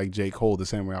somebody like J. Cole the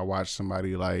same way I watch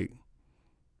somebody like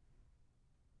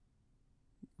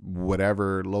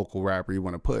whatever local rapper you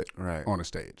want to put on a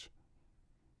stage,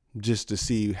 just to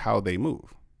see how they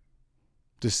move,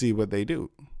 to see what they do.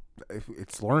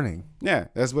 It's learning. Yeah,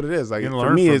 that's what it is. Like,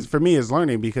 for me, it's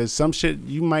learning, because some shit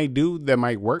you might do that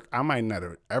might work, I might not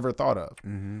have ever thought of.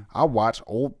 Mm-hmm. I'll watch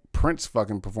old Prince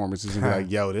fucking performances and be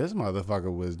like, yo, this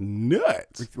motherfucker was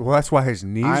nuts. Well, that's why his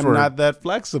knees were not that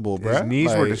flexible, bro. His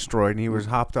knees were destroyed, and he was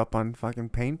hopped up on fucking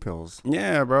pain pills.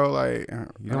 Yeah, bro. Like,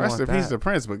 rest in peace that. to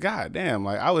Prince, but goddamn,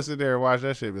 like, I would sit there and watch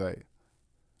that shit and be like,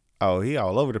 oh, he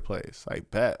all over the place.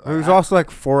 Like, bet. Like, he was also like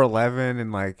 4'11"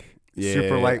 and like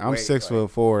super lightweight. I'm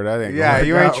 6'4". That ain't yeah,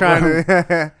 you ain't trying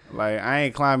to. Like, I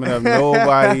ain't climbing up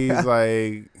nobody's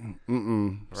like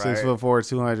 6'4",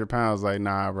 200 pounds. Like,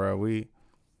 nah, bro. We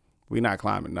not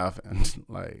climbing nothing.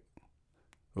 Like,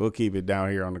 we'll keep it down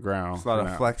here on the ground. It's a lot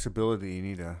of flexibility. You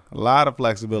need a lot of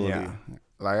flexibility. Yeah.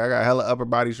 Like, I got hella upper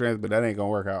body strength, but that ain't gonna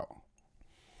work out.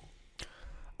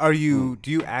 Do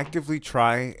you actively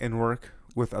try and work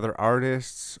with other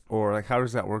artists, or like how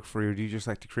does that work for you? Do you just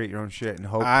like to create your own shit and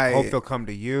hope they'll come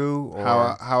to you? Or?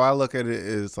 How I look at it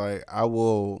is like, I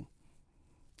will,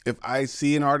 if I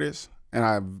see an artist and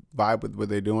I vibe with what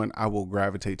they're doing, I will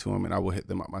gravitate to them and I will hit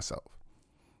them up myself.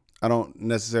 I don't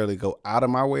necessarily go out of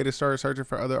my way to start searching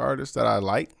for other artists that I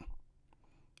like,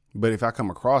 but if I come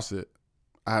across it,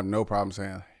 I have no problem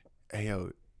saying, hey,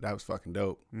 yo, that was fucking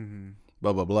dope,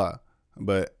 blah, blah, blah.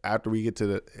 But after we get to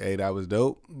the, hey, that was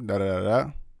dope, da da da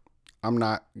da, I'm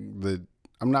not the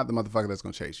motherfucker that's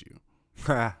gonna chase you.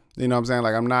 You know what I'm saying?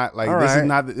 Like, I'm not like,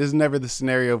 this is never the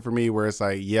scenario for me where it's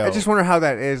like, yo. I just wonder how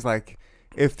that is. Like,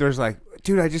 if there's like,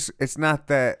 dude, it's not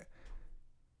that.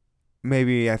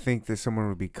 Maybe I think that someone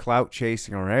would be clout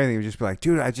chasing or anything. Would just be like,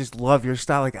 dude, I just love your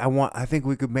style. Like, I think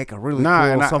we could make a really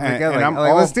cool something together. And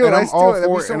like, let's do it. I'm all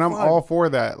for it. So and I'm fun. all for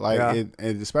that. Like,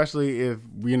 and especially if,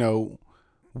 you know,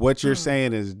 what you're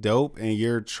saying is dope and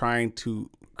you're trying to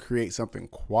create something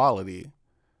quality,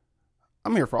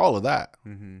 I'm here for all of that.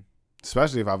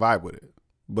 Especially if I vibe with it.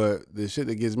 But the shit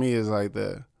that gets me is like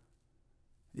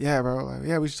yeah, bro, like,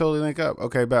 yeah, we should totally link up.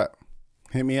 Okay, bet.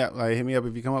 Hit me up. Like, hit me up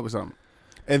if you come up with something.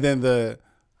 And then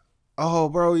oh,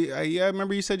 bro, yeah,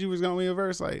 remember you said you was going to be a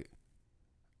verse? Like,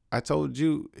 I told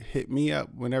you, hit me up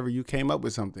whenever you came up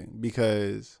with something,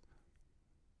 because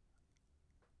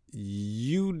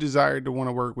you desired to want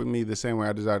to work with me the same way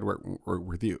I desired to work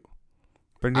with you.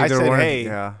 But neither one.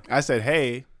 I said,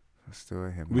 hey, let's do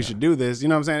it. We should do this. You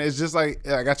know what I'm saying? It's just like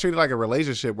I treat it like a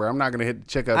relationship where I'm not gonna hit the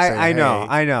chick up. Saying, I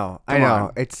know.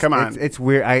 Come on. It's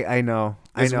weird. I know.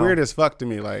 It's weird as fuck to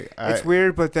me. Like, it's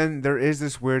weird, but then there is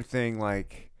this weird thing.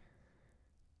 Like,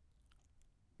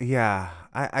 yeah,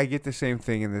 I get the same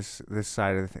thing in this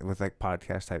side of the thing with like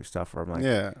podcast type stuff where I'm like,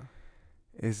 yeah.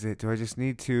 Do I just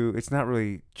need to? It's not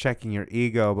really checking your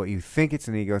ego, but you think it's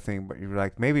an ego thing, but you're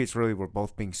like, maybe it's really we're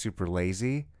both being super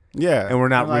lazy. Yeah. And we're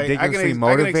not ridiculously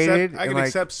motivated. I can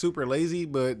accept super lazy,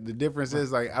 but the difference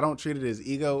is, like, I don't treat it as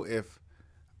ego if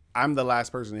I'm the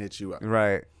last person to hit you up.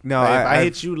 Right. No, like, if I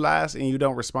hit you last and you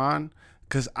don't respond,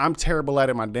 because I'm terrible at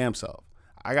it my damn self.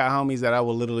 I got homies that I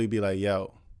will literally be like,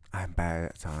 yo, I'm bad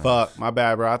at times. Fuck, my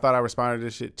bad, bro. I thought I responded to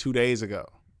this shit 2 days ago.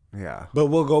 Yeah. But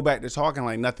we'll go back to talking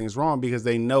like nothing's wrong because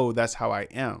they know that's how I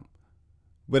am.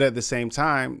 But at the same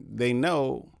time, they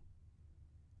know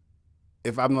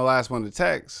if I'm the last one to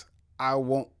text, I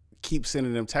won't keep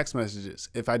sending them text messages.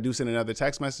 If I do send another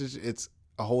text message, it's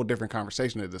a whole different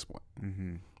conversation at this point.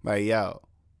 Mm-hmm. Like, yo,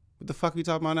 what the fuck are you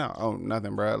talking about now? Oh,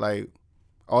 nothing, bro. Like,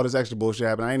 all this extra bullshit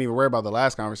happened. I ain't even worried about the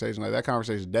last conversation. Like, that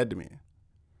conversation is dead to me.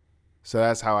 So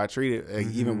that's how I treat it, like,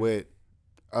 even with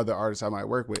other artists I might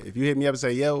work with. If you hit me up and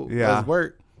say, yo, let's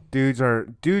work. Dudes are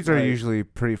Like, usually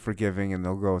pretty forgiving and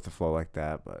they'll go with the flow like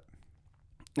that. But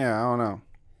yeah, I don't know.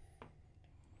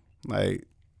 Like,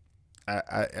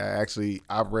 I actually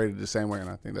operated the same way, and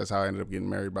I think that's how I ended up getting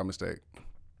married by mistake.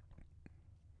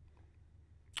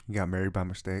 you got married by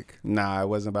mistake. Nah, it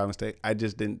wasn't by mistake. I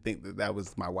just didn't think that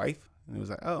was my wife, and it was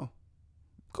like, oh,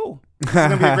 cool. This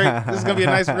is gonna be a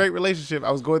nice, great relationship.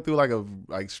 I was going through like a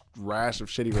rash of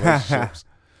shitty relationships.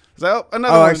 It's like, oh,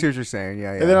 another one. I see what you're saying.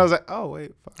 Yeah, yeah. And then I was like, oh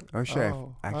wait, fuck. Oh shit!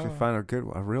 I actually found a good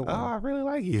one, a real one. Oh, I really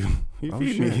like you. You Oh,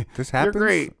 feed shit. me. This happens? You're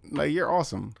great. Like, you're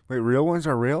awesome. Wait, real ones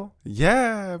are real?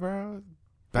 Yeah, bro.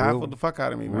 Baffled the fuck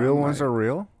out of me, man. Real ones are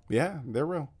real? Yeah, they're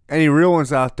real. Any real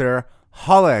ones out there,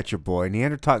 holla at your boy,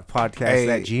 NeanderTalkPodcast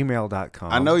at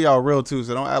gmail.com. I know y'all real too,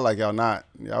 so don't act like y'all not.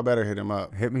 Y'all better hit him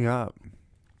up. Hit me up.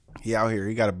 He out here.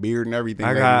 He got a beard and everything.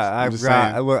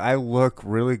 I look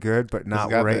really good, but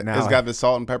not right now. It's got the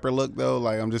salt and pepper look though.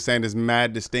 Like, I'm just saying, it's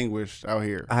mad distinguished out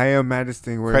here. I am mad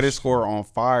distinguished. Credit score on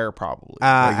fire, probably.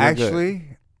 Like, actually,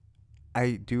 good.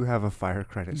 I do have a fire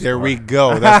credit score. There we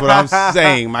go. That's what I'm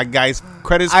saying. My guy's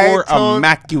credit score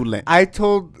immaculate. I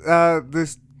told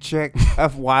this chick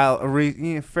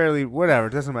fairly whatever.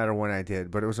 It doesn't matter when I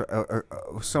did, but it was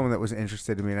someone that was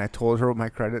interested in me, and I told her what my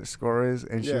credit score is,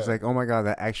 and she was like, "Oh my god,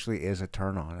 that actually is a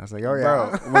turn on." I was like, "Oh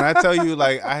yeah." Bro, when I tell you,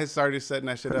 like, I had started setting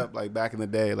that shit up like back in the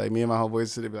day. Like, me and my homeboys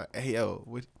sit there and be like, "Hey yo,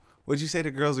 what'd you say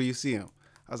to girls when you see them?"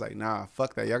 I was like, nah,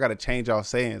 fuck that. Y'all got to change y'all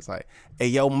sayings. Like, hey,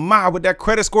 yo, ma, what that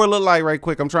credit score look like right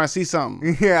quick? I'm trying to see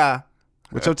something. Yeah.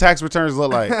 What your tax returns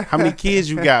look like? How many kids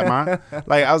you got, ma?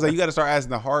 Like, I was like, you got to start asking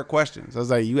the hard questions. I was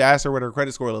like, you asked her what her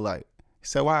credit score look like. He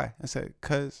said, why? I said,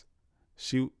 because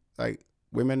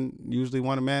women usually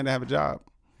want a man to have a job.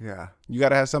 Yeah. You got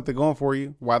to have something going for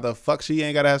you. Why the fuck she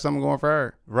ain't got to have something going for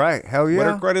her? Right. Hell yeah. What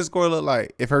her credit score look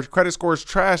like? If her credit score is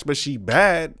trash, but she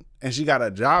bad, and she got a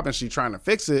job and she trying to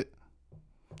fix it,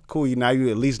 cool. You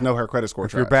at least know her credit score.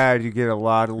 If you're bad, you get a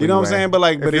lot of leeway. You know what I'm saying? But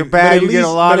like, if you're bad, you get a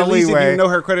lot of leeway. If you know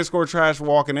her credit score trash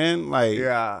walking in, like,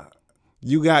 yeah,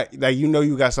 you got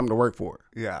you got something to work for.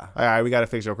 Yeah. Like, all right, we got to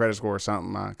fix your credit score or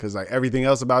something, man. Because like everything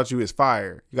else about you is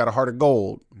fire. You got a heart of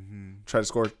gold. Credit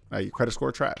score, your credit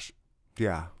score trash.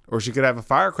 Yeah. Or she could have a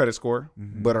fire credit score,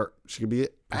 but she could be an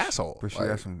asshole. But she like,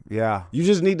 has some, yeah. You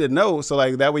just need to know, so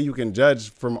like that way you can judge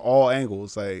from all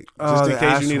angles, like just in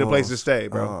case you need a place to stay,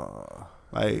 bro.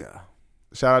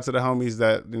 Shout out to the homies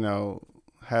that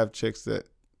have chicks that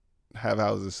have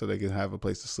houses so they can have a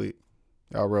place to sleep.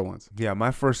 Y'all real ones. Yeah.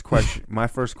 My first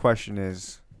question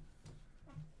is,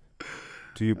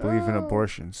 do you believe in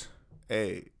abortions?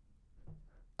 Hey,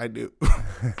 I do.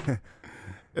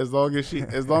 As long as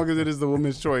it is the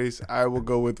woman's choice, I will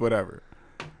go with whatever.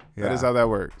 Yeah. That is how that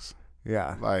works.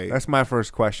 Yeah. Like, that's my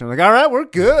first question. Like, all right, we're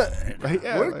good.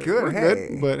 Yeah, we're good. We're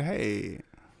good. But hey,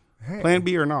 plan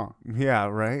B or no? Yeah,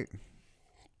 right.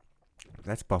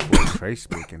 That's Buffalo Trace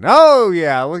speaking. Oh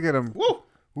yeah, look at him.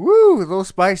 Woo, a little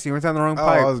spicy. Went down the wrong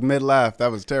pipe. I was mid laugh.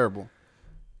 That was terrible.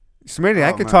 Smitty,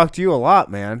 I could talk to you a lot,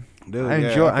 man. Dude, I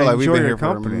enjoy your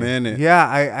company. For a minute. Yeah,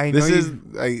 I know. This is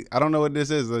like, I don't know what this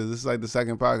is. This is like the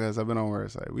second podcast I've been on where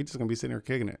it's like we just gonna be sitting here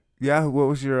kicking it. Yeah. What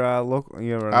was your local?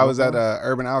 I was at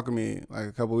Urban Alchemy like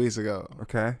a couple weeks ago.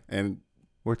 Okay. And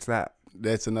what's that?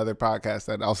 That's another podcast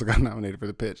that also got nominated for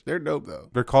the pitch. They're dope though.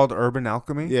 They're called Urban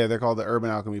Alchemy? Yeah, they're called the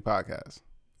Urban Alchemy Podcast.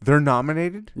 They're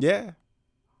nominated? Yeah.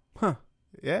 Huh.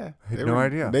 Yeah. I had no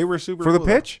idea. They were super for cool, the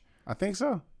pitch? Though. I think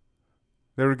so.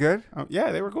 They were good?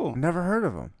 Yeah, they were cool. Never heard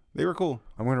of them. They were cool.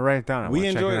 I'm going to write it down. We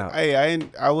enjoyed it. Hey,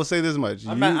 I will say this much.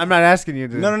 I'm not asking you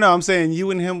to. No. I'm saying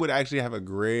you and him would actually have a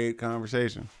great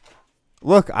conversation.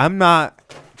 Look, I'm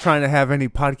not trying to have any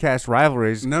podcast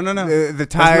rivalries. No. The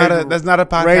tide that's not a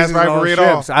podcast rivalry at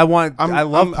all. I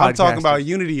love podcasting. I'm talking about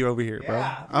unity over here, bro.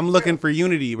 Yeah, I'm looking for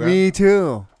unity, bro. Me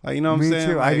too. Like, you know what I'm saying?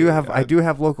 Me too. Like, I do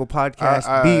have local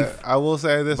podcast beef. I will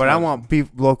say this, but I want beef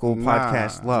local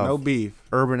podcast love. No beef.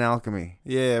 Urban Alchemy.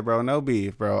 Yeah, bro. No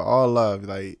beef, bro. All love.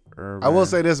 Like, Urban. I will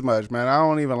say this much, man. I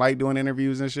don't even like doing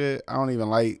interviews and shit. I don't even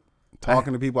like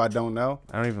talking to people I don't know.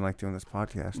 I don't even like doing this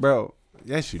podcast, bro.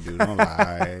 Yes, you do. Don't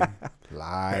lie.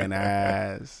 Lying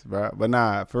ass, bro. But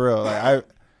nah, for real. Like,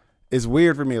 it's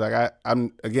weird for me. Like,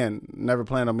 I'm again never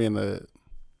planned on being the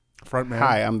front man.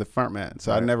 Hi, I'm the front man.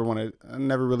 So right. I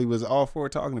never really was all for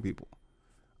talking to people.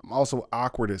 I'm also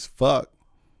awkward as fuck.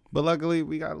 But luckily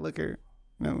we got liquor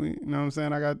You know what I'm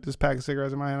saying? I got this pack of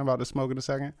cigarettes in my hand. I'm about to smoke in a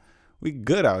second. We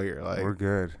good out here. Like, we're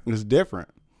good. it's different.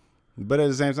 But at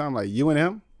the same time, like, you and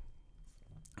him,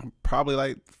 probably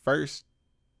like first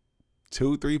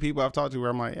 2-3 people I've talked to where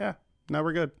I'm like, yeah, no,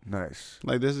 we're good. Nice.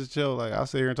 Like, this is chill. Like, I'll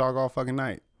sit here and talk all fucking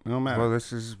night. It don't matter. Well,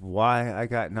 this is why I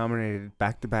got nominated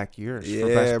back-to-back years for Yeah,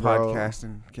 best bro. podcast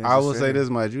in Kansas I will City. say this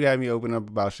much. You had me open up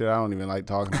about shit I don't even like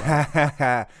talking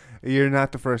about. You're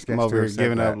not the first guest I'm to over here have said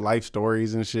giving that. up life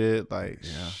stories and shit. Like,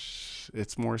 Yeah.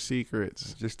 it's more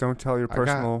secrets. Just don't tell your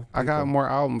personal. I got people. more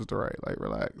albums to write. Like,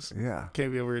 relax. Yeah.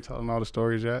 Can't be over here telling all the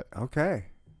stories yet. Okay.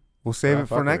 We'll save But I it for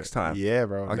fuck with next it. time. Yeah,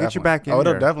 bro. I'll get you definitely. back in Oh,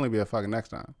 it'll here. definitely be a fucking next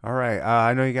time. All right.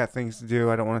 I know you got things to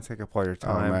do. I don't want to take up all your Oh,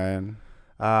 time. man.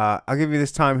 I'll give you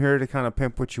this time here to kind of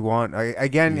pimp what you want.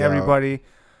 Again, Yo. everybody,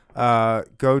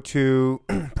 go to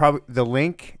probably the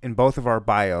link in both of our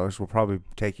bios will probably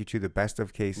take you to the Best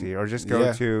of KC, or just go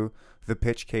Yeah. to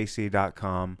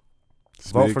thepitchkc.com.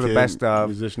 Vote for the Kid, best of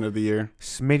musician of the year.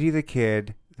 Smitty the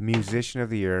Kid, the musician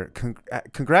of the year.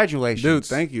 Congratulations, Dude,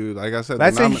 thank you. Like I said,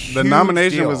 That's a the huge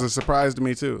nomination deal. was a surprise to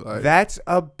me too. That's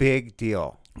a big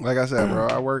deal. Like I said, bro,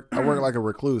 I work like a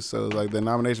recluse, so like the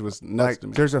nomination was nuts to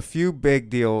me. There's a few big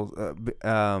deals,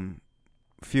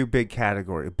 few big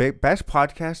category. Best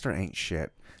podcaster ain't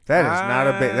shit. That is not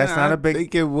a big. That's not a big. I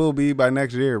think it will be by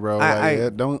next year, bro.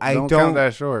 Don't count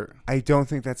that short. I don't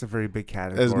think that's a very big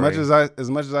category. As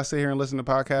much as I sit here and listen to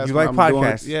podcasts, You when like I'm doing-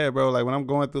 podcasts? yeah, bro. Like when I'm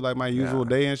going through like my usual Yeah.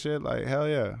 day and shit, like hell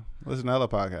yeah, listen to other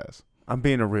podcasts. I'm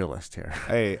being a realist here.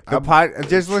 Hey,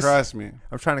 Just listen. trust me.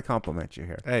 I'm trying to compliment you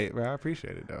here. Hey, bro, I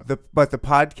appreciate it though. But the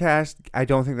podcast, I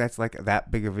don't think that's like that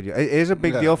big of a deal. It is a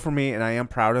big Yeah. deal for me, and I am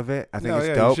proud of it. I think it's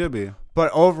You dope. should be. But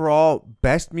overall,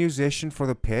 best musician for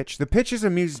the pitch. The pitch is a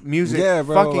music. Yeah,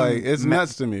 bro. Fucking Like it's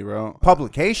nuts to me, bro.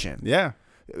 publication. Yeah.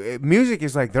 Music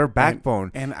is like their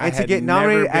backbone, and I to had get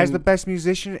nominated never as been- the best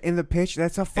musician in the pitch,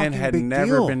 that's a fucking And had big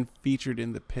never deal. been featured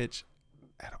in the pitch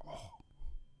at all.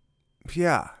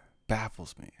 Yeah,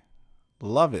 Baffles me.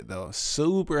 Love it though.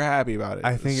 Super happy about it.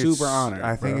 I think super honored.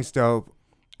 I think bro. it's dope.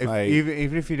 Like-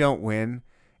 Even if you don't win,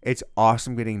 it's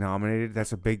awesome getting nominated.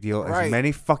 That's a big deal. As Right.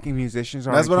 many fucking musicians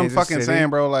are. That's in what Kansas I'm fucking City. saying,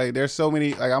 bro. Like, there's so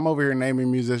many. Like, I'm over here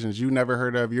naming musicians you never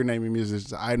heard of. You're naming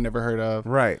musicians I never heard of.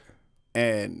 Right.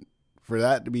 And for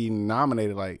that to be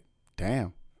nominated, like,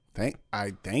 damn.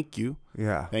 Thank you.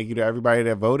 Yeah. Thank you to everybody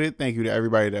that voted. Thank you to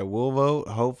everybody that will vote.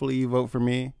 Hopefully, you vote for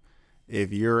me.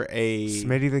 If you're a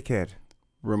Smitty the Kid.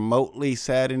 remotely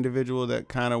sad individual that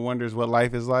kind of wonders what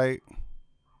life is like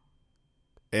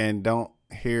and don't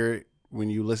hear it when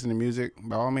you listen to music,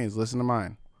 by all means, listen to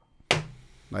mine.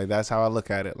 Like, that's how I look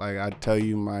at it. Like, I tell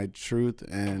you my truth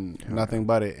and nothing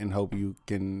but it, and hope you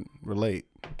can relate.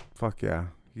 Fuck yeah.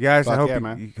 You guys, I Fuck hope yeah, you,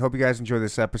 man. hope you guys enjoy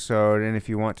this episode. And if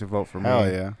you want to vote for me, Hell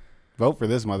yeah. Vote for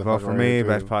this motherfucker. vote for right me, here,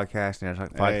 best too. podcast, Nash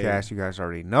Talk Hey. podcast. You guys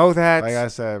already know that. Like I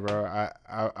said, bro,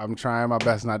 I'm trying my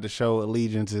best not to show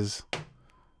allegiances.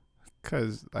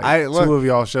 Cause like two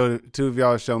of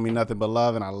y'all show me nothing but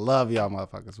love, and I love y'all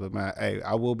motherfuckers. But man, hey,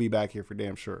 I will be back here for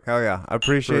damn sure. Hell yeah. I For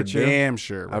appreciate you. damn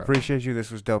sure. I Bro. appreciate you.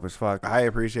 This was dope as fuck. I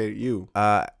appreciate you.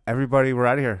 Everybody, we're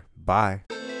out of here. Bye.